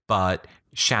real, but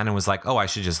Shannon was like, oh, I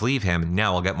should just leave him.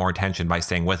 No, I'll get more attention by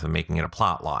staying with him, making it a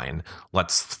plot line.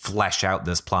 Let's flesh out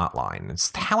this plot line.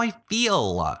 It's how I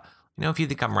feel. If you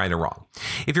think I'm right or wrong.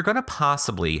 If you're going to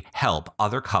possibly help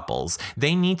other couples,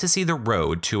 they need to see the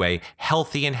road to a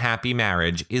healthy and happy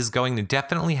marriage is going to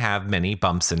definitely have many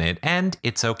bumps in it, and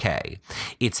it's okay.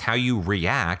 It's how you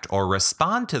react or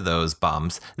respond to those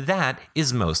bumps that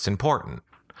is most important.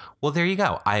 Well, there you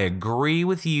go. I agree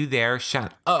with you there,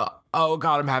 Shannon. Oh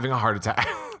God, I'm having a heart attack.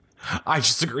 I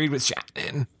just agreed with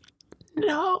Shannon.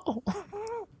 No.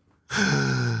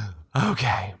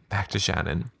 Okay, back to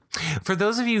Shannon. For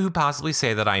those of you who possibly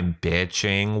say that I'm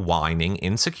bitching, whining,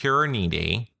 insecure, or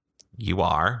needy, you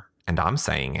are, and I'm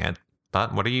saying it,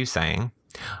 but what are you saying?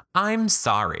 I'm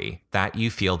sorry that you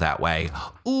feel that way.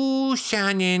 Ooh,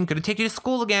 Shannon, gonna take you to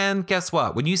school again. Guess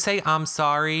what? When you say I'm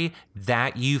sorry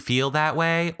that you feel that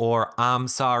way, or I'm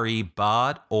sorry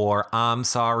but, or I'm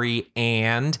sorry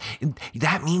and,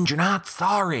 that means you're not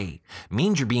sorry. It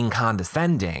means you're being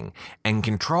condescending and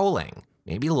controlling.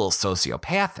 Maybe a little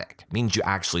sociopathic. It means you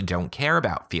actually don't care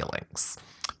about feelings.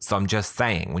 So I'm just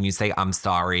saying, when you say I'm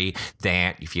sorry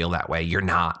that you feel that way, you're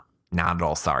not at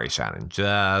all sorry, Shannon,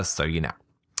 just so you know.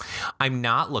 I'm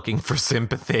not looking for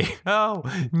sympathy. Oh,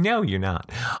 no, you're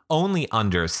not. Only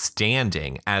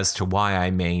understanding as to why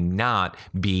I may not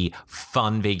be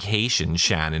fun vacation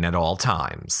Shannon at all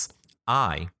times.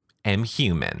 I am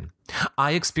human.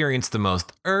 I experienced the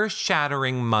most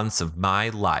earth-shattering months of my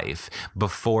life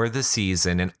before the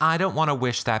season, and I don't want to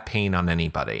wish that pain on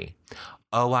anybody.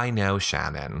 Oh, I know,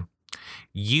 Shannon.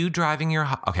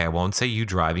 Okay, I won't say you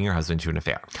driving your husband to an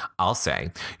affair. I'll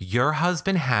say your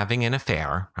husband having an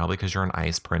affair, probably because you're an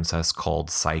ice princess called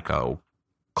psycho,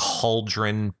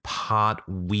 cauldron pot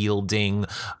wielding,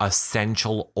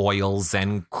 essential oils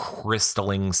and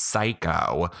crystalling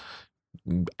psycho.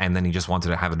 And then he just wanted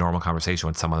to have a normal conversation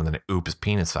with someone, and then oops,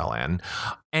 penis fell in.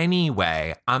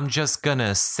 Anyway, I'm just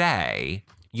gonna say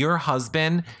your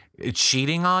husband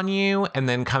cheating on you and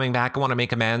then coming back and want to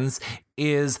make amends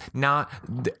is not.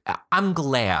 I'm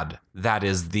glad that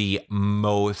is the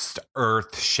most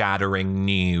earth-shattering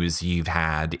news you've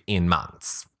had in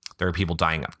months. There are people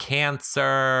dying of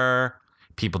cancer.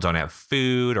 People don't have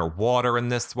food or water in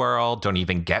this world. Don't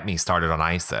even get me started on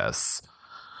ISIS.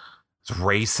 There's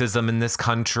racism in this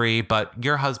country, but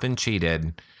your husband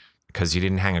cheated because you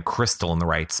didn't hang a crystal in the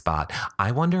right spot.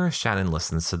 I wonder if Shannon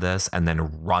listens to this and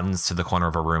then runs to the corner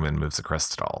of a room and moves a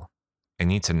crystal. I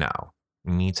need to know.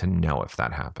 I need to know if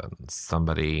that happens.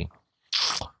 Somebody...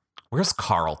 Where's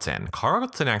Carlton?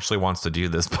 Carlton actually wants to do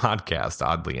this podcast,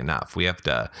 oddly enough. We have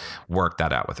to work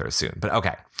that out with her soon. But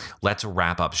okay, let's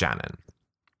wrap up Shannon.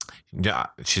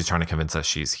 She's trying to convince us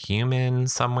she's human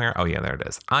somewhere. Oh, yeah, there it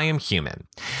is. I am human.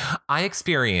 I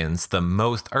experienced the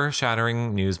most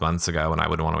earth-shattering news months ago, and I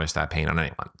wouldn't want to wish that pain on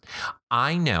anyone.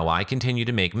 I know I continue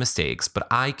to make mistakes, but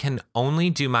I can only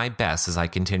do my best as I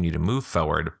continue to move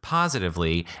forward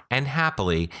positively and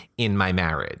happily in my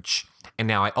marriage. And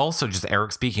now I also, just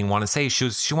Eric speaking, want to say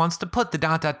she wants to put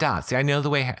the ... See, I know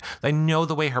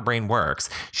the way her brain works.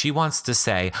 She wants to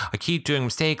say, I keep doing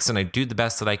mistakes and I do the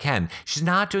best that I can. She's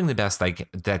not doing the best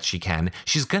that she can.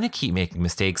 She's going to keep making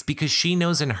mistakes because she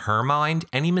knows in her mind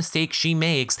any mistake she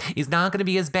makes is not going to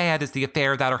be as bad as the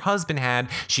affair that her husband had.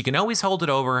 She can always hold it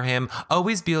over him,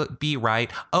 always be right,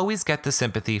 always get the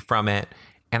sympathy from it.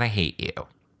 And I hate you.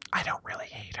 I don't really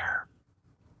hate her.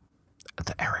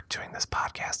 The Eric doing this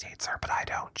podcast hates her, but I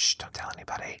don't. Shh, don't tell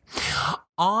anybody.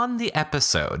 On the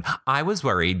episode, I was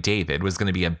worried David was going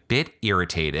to be a bit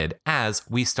irritated as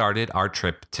we started our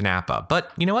trip to Napa.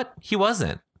 But you know what? He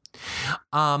wasn't.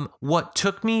 What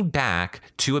took me back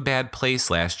to a bad place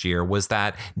last year was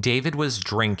that David was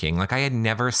drinking like I had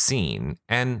never seen.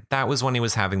 And that was when he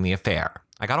was having the affair.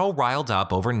 I got all riled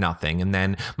up over nothing, and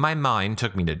then my mind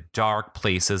took me to dark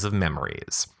places of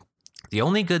memories. The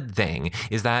only good thing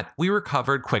is that we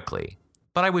recovered quickly,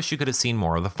 but I wish you could have seen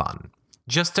more of the fun.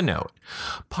 Just a note,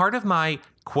 part of my,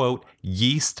 quote,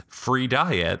 yeast-free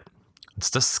diet, it's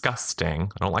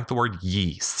disgusting. I don't like the word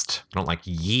yeast. I don't like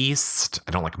yeast.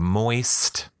 I don't like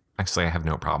moist. Actually, I have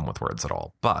no problem with words at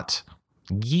all, but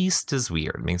yeast is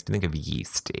weird. It makes me think of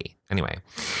yeasty. Anyway,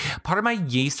 part of my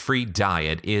yeast-free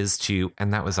diet is to,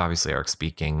 and that was obviously Eric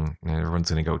speaking, and everyone's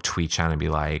going to go tweet Shannon and be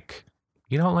like,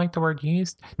 you don't like the word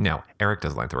yeast? No, Eric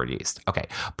doesn't like the word yeast. Okay,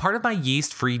 part of my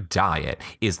yeast-free diet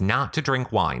is not to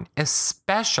drink wine,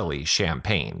 especially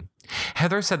champagne.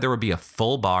 Heather said there would be a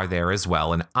full bar there as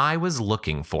well, and I was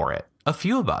looking for it. A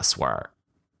few of us were.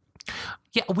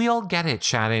 Yeah, we all get it,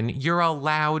 Shannon. You're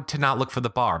allowed to not look for the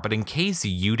bar. But in case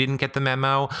you didn't get the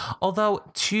memo, although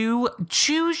two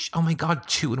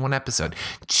in one episode.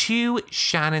 To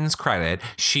Shannon's credit,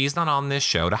 she's not on this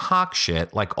show to hawk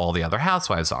shit like all the other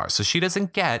housewives are. So she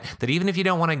doesn't get that even if you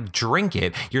don't want to drink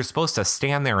it, you're supposed to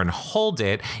stand there and hold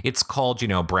it. It's called,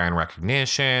 brand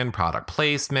recognition, product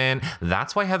placement.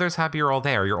 That's why Heather's happy you're all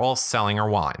there. You're all selling her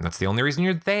wine. That's the only reason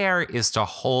you're there is to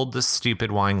hold the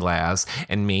stupid wine glass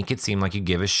and make it seem like you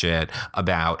give a shit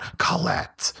about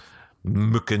Colette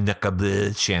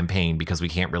champagne, because we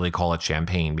can't really call it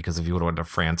champagne, because if you would have went to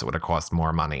France, it would have cost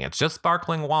more money. It's just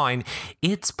sparkling wine.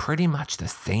 It's pretty much the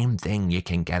same thing you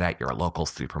can get at your local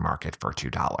supermarket for $2.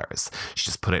 You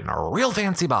just put it in a real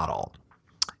fancy bottle.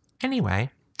 Anyway,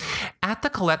 at the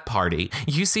Colette party,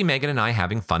 you see Megan and I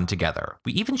having fun together.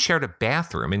 We even shared a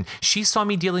bathroom, and she saw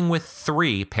me dealing with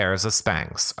 3 pairs of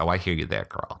Spanx. Oh, I hear you there,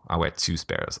 girl. I wear 2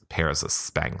 pairs of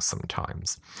Spanx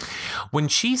sometimes.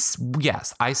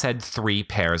 I said 3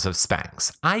 pairs of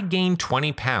Spanx. I gained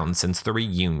 20 pounds since the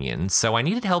reunion, so I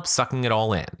needed help sucking it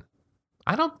all in.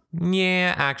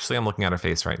 Actually, I'm looking at her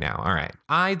face right now. All right.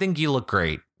 I think you look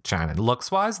great, Shannon.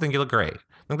 Looks-wise, I think you look great.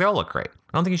 I think they all look great.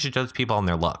 I don't think you should judge people on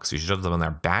their looks. You should judge them on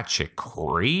their batshit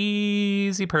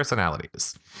crazy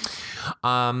personalities.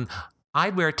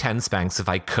 I'd wear 10 Spanx if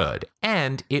I could,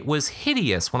 and it was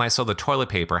hideous when I saw the toilet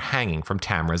paper hanging from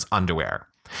Tamra's underwear.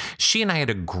 She and I had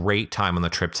a great time on the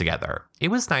trip together. It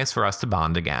was nice for us to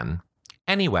bond again.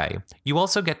 Anyway, you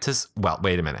also get to... Well,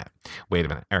 wait a minute,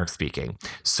 Eric speaking.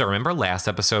 So remember last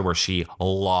episode where she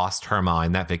lost her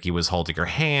mind that Vicky was holding her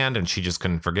hand and she just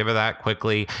couldn't forgive her that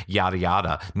quickly? Yada,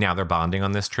 yada. Now they're bonding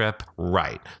on this trip?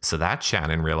 Right. So that's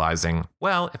Shannon realizing,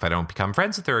 well, if I don't become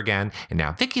friends with her again, and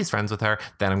now Vicky's friends with her,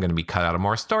 then I'm going to be cut out of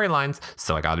more storylines,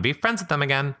 so I got to be friends with them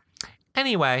again.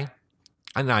 Anyway...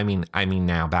 And I mean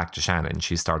now back to Shannon.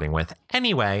 She's starting with,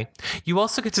 anyway, you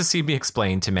also get to see me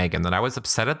explain to Megan that I was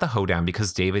upset at the hoedown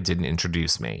because David didn't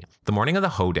introduce me. The morning of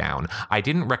the hoedown, I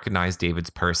didn't recognize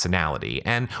David's personality.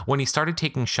 And when he started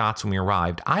taking shots when we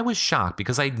arrived, I was shocked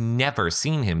because I'd never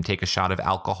seen him take a shot of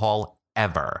alcohol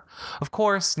ever. Of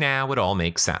course, now it all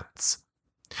makes sense.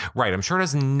 Right, I'm sure it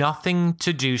has nothing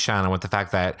to do, Shannon, with the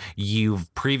fact that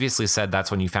you've previously said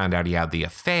that's when you found out he had the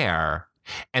affair.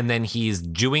 And then he's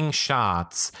doing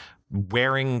shots,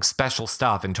 wearing special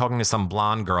stuff, and talking to some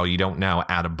blonde girl you don't know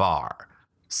at a bar.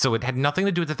 So it had nothing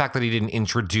to do with the fact that he didn't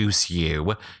introduce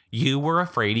you. You were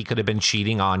afraid he could have been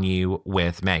cheating on you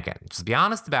with Megan. Just be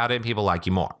honest about it, and people like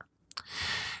you more.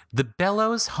 The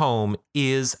Bellows home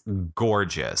is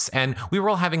gorgeous, and we were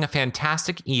all having a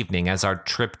fantastic evening as our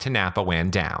trip to Napa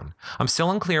went down. I'm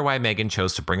still unclear why Megan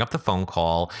chose to bring up the phone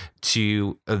call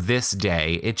to this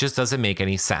day. It just doesn't make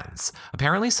any sense.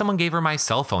 Apparently, someone gave her my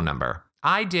cell phone number.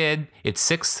 I did. It's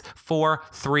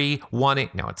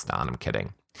 64318. No, it's not. I'm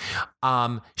kidding.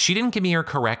 She didn't give me her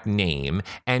correct name,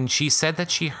 and she said that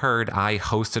she heard I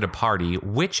hosted a party,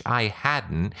 which I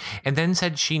hadn't, and then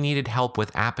said she needed help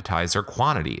with appetizer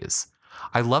quantities.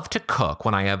 I love to cook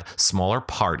when I have smaller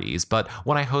parties, but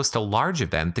when I host a large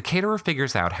event, the caterer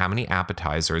figures out how many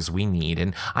appetizers we need,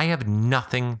 and I have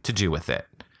nothing to do with it.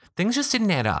 Things just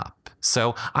didn't add up,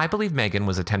 so I believe Megan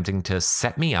was attempting to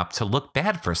set me up to look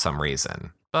bad for some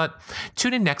reason. But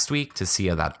tune in next week to see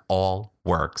how that all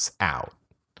works out.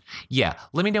 Yeah,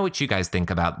 let me know what you guys think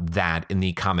about that in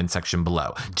the comment section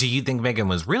below. Do you think Megan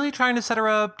was really trying to set her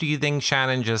up? Do you think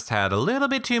Shannon just had a little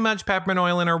bit too much peppermint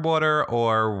oil in her water,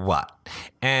 or what?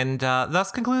 And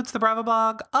thus concludes the Bravo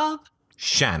blog of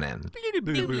Shannon.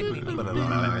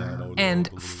 And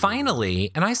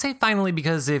finally, and I say finally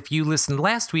because if you listened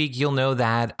last week, you'll know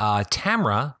that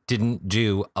Tamra didn't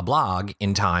do a blog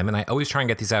in time, and I always try and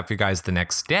get these out for you guys the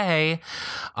next day,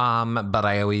 but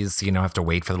I always, have to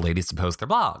wait for the ladies to post their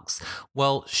blogs.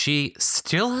 Well, she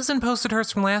still hasn't posted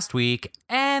hers from last week,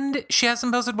 and she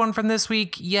hasn't posted one from this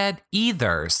week yet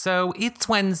either. So it's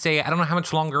Wednesday. I don't know how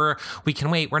much longer we can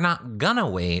wait. We're not gonna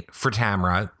wait for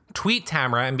Tamra. Tweet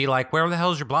Tamra and be like, where the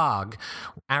hell's your blog?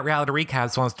 At Reality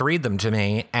Recaps wants to read them to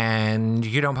me, and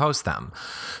you don't post them.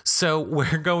 So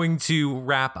we're going to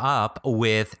wrap up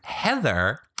with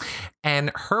Heather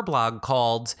and her blog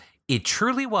called It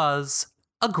Truly Was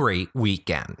a Great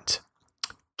Weekend.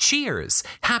 Cheers!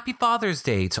 Happy Father's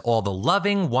Day to all the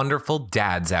loving, wonderful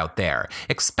dads out there,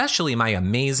 especially my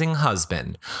amazing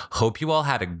husband. Hope you all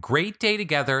had a great day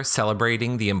together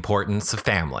celebrating the importance of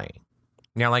family.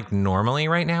 Normally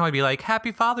right now I'd be like,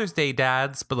 Happy Father's Day,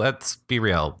 dads. But let's be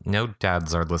real. No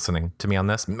dads are listening to me on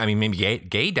this. I mean, maybe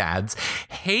gay dads.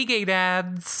 Hey, gay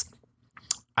dads.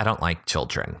 I don't like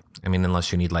children. I mean,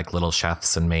 unless you need little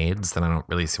chefs and maids, then I don't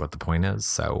really see what the point is.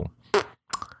 So,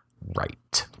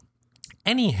 right.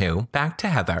 Anywho, back to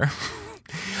Heather.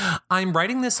 I'm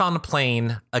writing this on a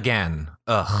plane again.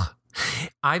 Ugh.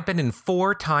 I've been in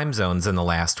 4 time zones in the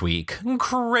last week.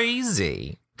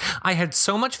 Crazy. I had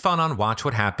so much fun on Watch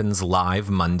What Happens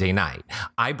live Monday night.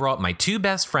 I brought my 2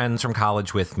 best friends from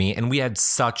college with me, and we had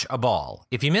such a ball.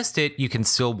 If you missed it, you can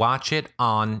still watch it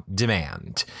on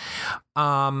demand.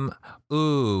 I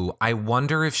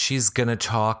wonder if she's gonna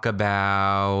talk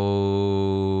about...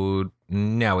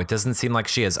 No, it doesn't seem like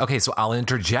she is. Okay, so I'll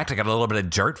interject. I got a little bit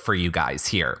of dirt for you guys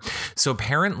here. So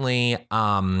apparently,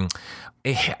 I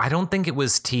don't think it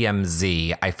was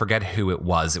TMZ. I forget who it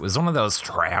was. It was one of those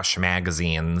trash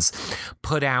magazines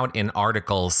put out an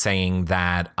article saying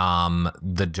that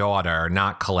the daughter,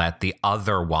 not Colette, the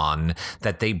other one,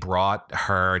 that they brought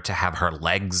her to have her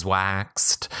legs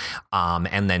waxed.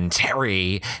 And then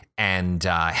Terry and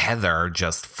Heather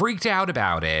just freaked out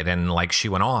about it. And she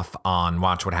went off on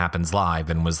Watch What Happens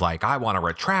Live and was like, I want a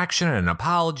retraction and an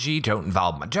apology. Don't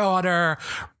involve my daughter.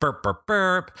 Burp, burp,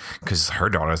 burp. Because her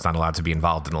daughter's not allowed to be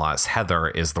involved unless Heather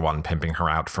is the one pimping her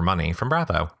out for money from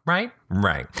Bravo. Right?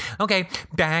 Right. Okay,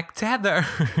 back to Heather.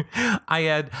 I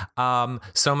had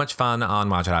so much fun on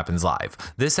Watch What Happens Live.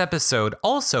 This episode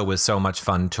also was so much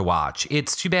fun to watch.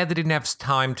 It's too bad they didn't have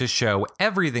time to show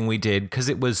everything we did because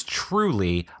it was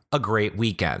truly a great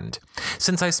weekend.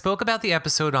 Since I spoke about the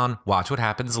episode on Watch What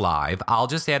Happens Live, I'll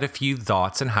just add a few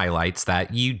thoughts and highlights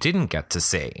that you didn't get to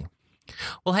see.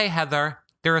 Well, hey, Heather.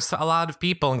 There are a lot of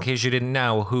people, in case you didn't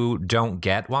know, who don't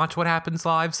get Watch What Happens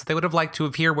Live, so they would have liked to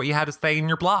have heard what you had to say in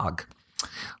your blog.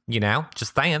 You know,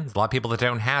 just saying, there's a lot of people that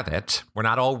don't have it. We're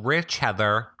not all rich,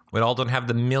 Heather. We all don't have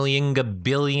the million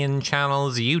gabillion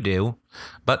channels you do.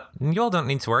 But you all don't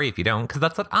need to worry if you don't, because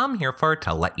that's what I'm here for,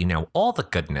 to let you know all the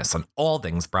goodness on all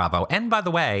things Bravo. And by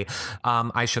the way,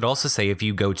 I should also say, if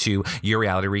you go to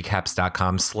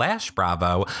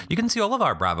yourrealityrecaps.com/Bravo, you can see all of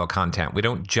our Bravo content. We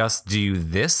don't just do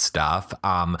this stuff.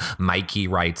 Mikey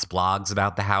writes blogs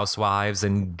about the Housewives,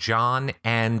 and John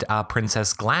and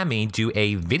Princess Glammy do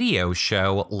a video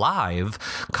show live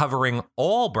covering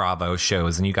all Bravo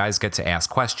shows, and you guys get to ask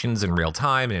questions in real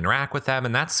time and interact with them,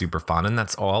 and that's super fun, and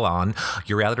that's all on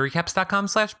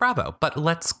yourrealityrecaps.com/Bravo. But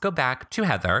let's go back to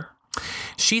Heather.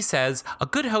 She says, a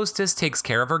good hostess takes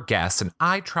care of her guests, and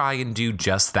I try and do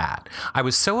just that. I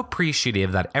was so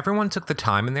appreciative that everyone took the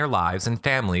time in their lives and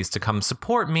families to come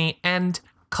support me and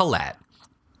Colette.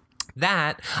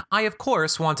 That, I of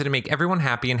course wanted to make everyone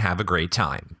happy and have a great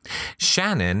time.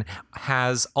 Shannon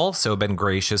has also been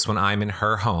gracious when I'm in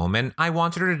her home, and I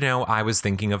wanted her to know I was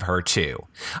thinking of her too.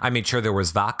 I made sure there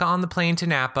was vodka on the plane to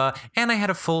Napa, and I had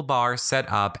a full bar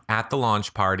set up at the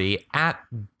launch party at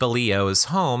Balio's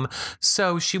home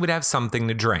so she would have something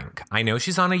to drink. I know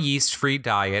she's on a yeast-free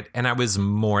diet, and I was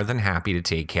more than happy to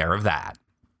take care of that.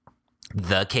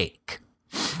 The cake.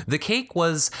 The cake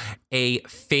was a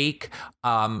fake.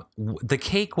 The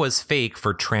cake was fake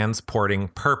for transporting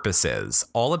purposes.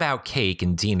 All About Cake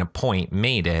and Dina Point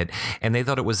made it, and they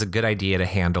thought it was a good idea to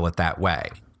handle it that way.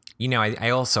 You know, I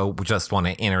also just want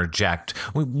to interject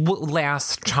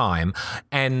last time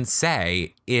and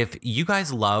say, if you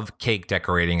guys love cake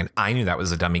decorating, and I knew that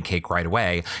was a dummy cake right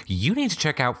away, you need to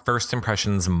check out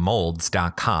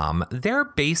firstimpressionsmolds.com. They're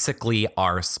basically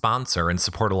our sponsor and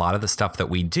support a lot of the stuff that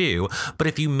we do. But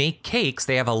if you make cakes,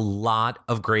 they have a lot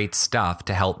of great stuff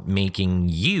to help making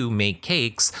you make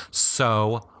cakes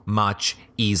so much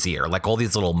easier, like all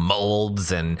these little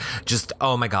molds and just,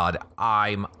 oh my God,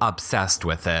 I'm obsessed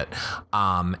with it.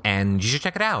 And you should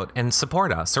check it out and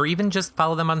support us, or even just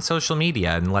follow them on social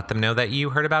media and let them know that you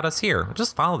heard about us here.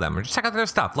 Just follow them or just check out their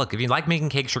stuff. Look, if you like making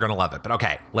cakes, you're going to love it. But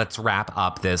okay, let's wrap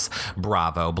up this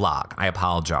Bravo blog. I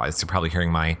apologize. You're probably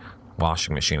hearing my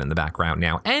washing machine in the background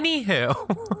now. Anywho.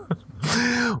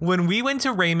 When we went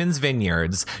to Raymond's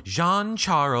Vineyards,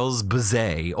 Jean-Charles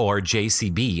Bizet, or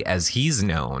JCB as he's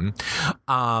known,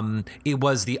 it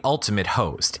was the ultimate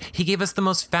host. He gave us the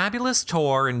most fabulous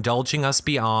tour, indulging us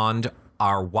beyond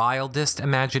our wildest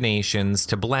imaginations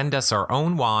to blend us our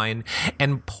own wine,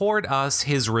 and poured us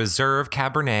his reserve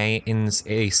Cabernet in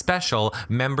a special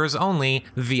members-only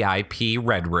VIP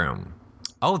red room.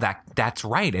 Oh, that's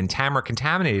right. And Tamara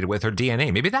contaminated with her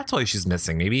DNA. Maybe that's why she's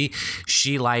missing. Maybe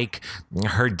she, like,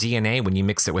 her DNA, when you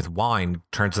mix it with wine,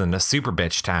 turns into super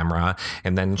bitch Tamara,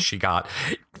 and then she got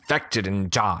infected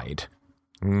and died.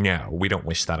 No, we don't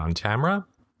wish that on Tamara.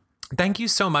 Thank you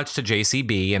so much to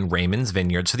JCB and Raymond's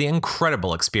Vineyards for the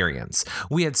incredible experience.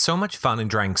 We had so much fun and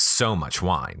drank so much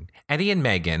wine. Eddie and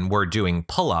Megan were doing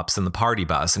pull-ups in the party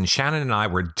bus, and Shannon and I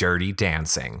were dirty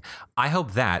dancing. I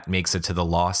hope that makes it to the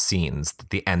lost scenes at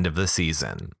the end of the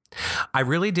season. I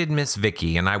really did miss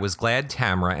Vicky, and I was glad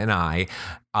Tamara and I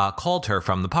called her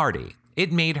from the party.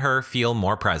 It made her feel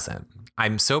more present.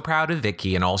 I'm so proud of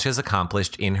Vicky and all she has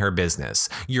accomplished in her business.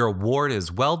 Your award is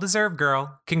well-deserved,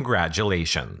 girl.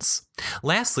 Congratulations.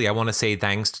 Lastly, I want to say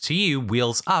thanks to you,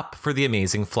 Wheels Up, for the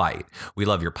amazing flight. We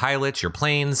love your pilots, your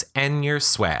planes, and your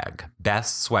swag.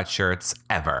 Best sweatshirts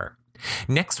ever.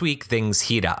 Next week, things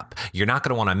heat up. You're not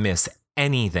going to want to miss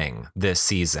anything this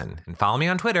season. And follow me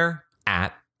on Twitter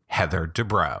at Heather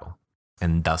Dubrow.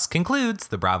 And thus concludes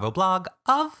the Bravo blog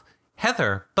of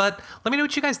Heather. But let me know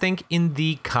what you guys think in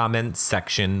the comment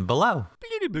section below.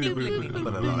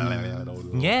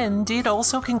 And it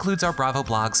also concludes our Bravo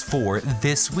blogs for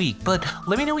this week. But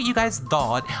let me know what you guys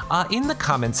thought in the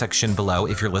comment section below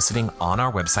if you're listening on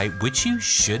our website, which you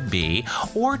should be,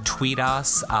 or tweet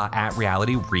us at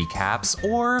Reality Recaps,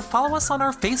 or follow us on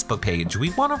our Facebook page. We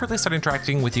want to really start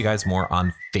interacting with you guys more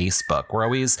on Facebook. We're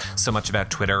always so much about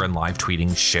Twitter and live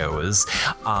tweeting shows.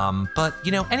 But,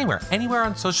 you know, anywhere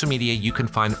on social media, you can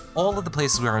find all of the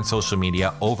places we are on social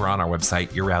media over on our website,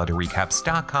 yourrealityrecaps.com.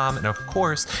 yourrealityrecaps.com. And of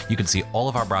course, you can see all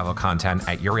of our Bravo content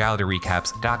at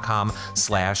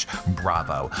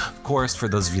yourrealityrecaps.com/Bravo. Of course, for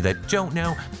those of you that don't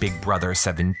know, Big Brother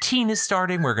 17 is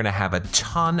starting. We're going to have a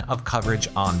ton of coverage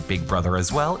on Big Brother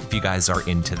as well, if you guys are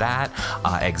into that.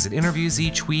 Exit interviews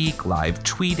each week, live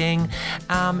tweeting,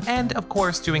 and of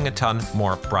course, doing a ton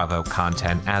more Bravo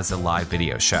content as a live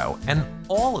video show. And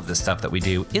all of the stuff that we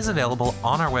do is available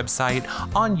on our website,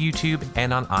 on YouTube,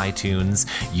 and on iTunes.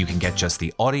 You can get just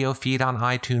the audio feed on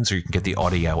iTunes, or you can get the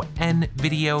audio and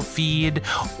video feed,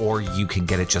 or you can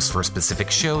get it just for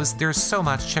specific shows. There's so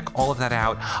much. Check all of that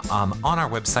out on our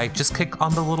website. Just click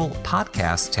on the little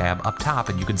podcast tab up top,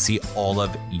 and you can see all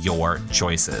of your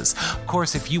choices. Of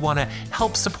course, if you want to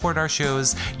help support our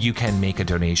shows, you can make a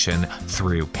donation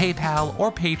through PayPal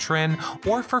or Patreon,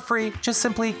 or for free, just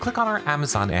simply click on our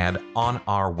Amazon ad on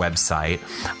our website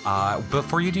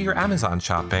before you do your Amazon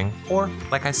shopping. Or,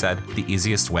 like I said, the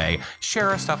easiest way, share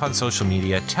our stuff on social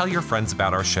media, tell your friends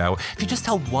about our show. If you just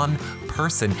tell one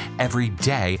person every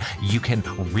day, you can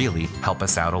really help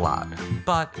us out a lot.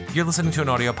 But you're listening to an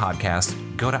audio podcast,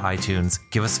 go to iTunes,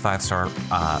 give us a 5-star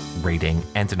rating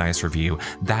and a nice review.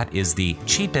 That is the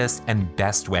cheapest and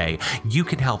best way you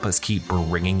can help us keep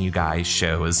bringing you guys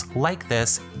shows like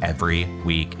this every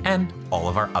week, and all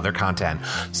of our other content.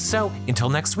 So until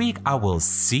next week, I will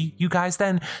see you guys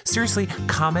then. Seriously,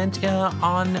 comment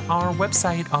on our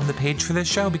website on the page for this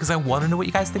show, because I want to know what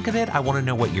you guys think of it. I want to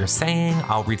know what you're saying.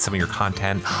 I'll read some of your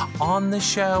content on the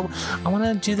show. I want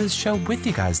to do this show with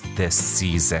you guys this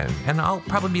season, and I'll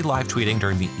probably be live tweeting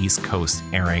during the East Coast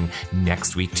airing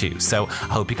next week too. So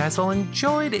I hope you guys all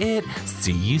enjoyed it.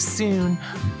 See you soon.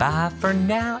 Bye for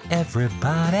now,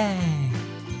 everybody.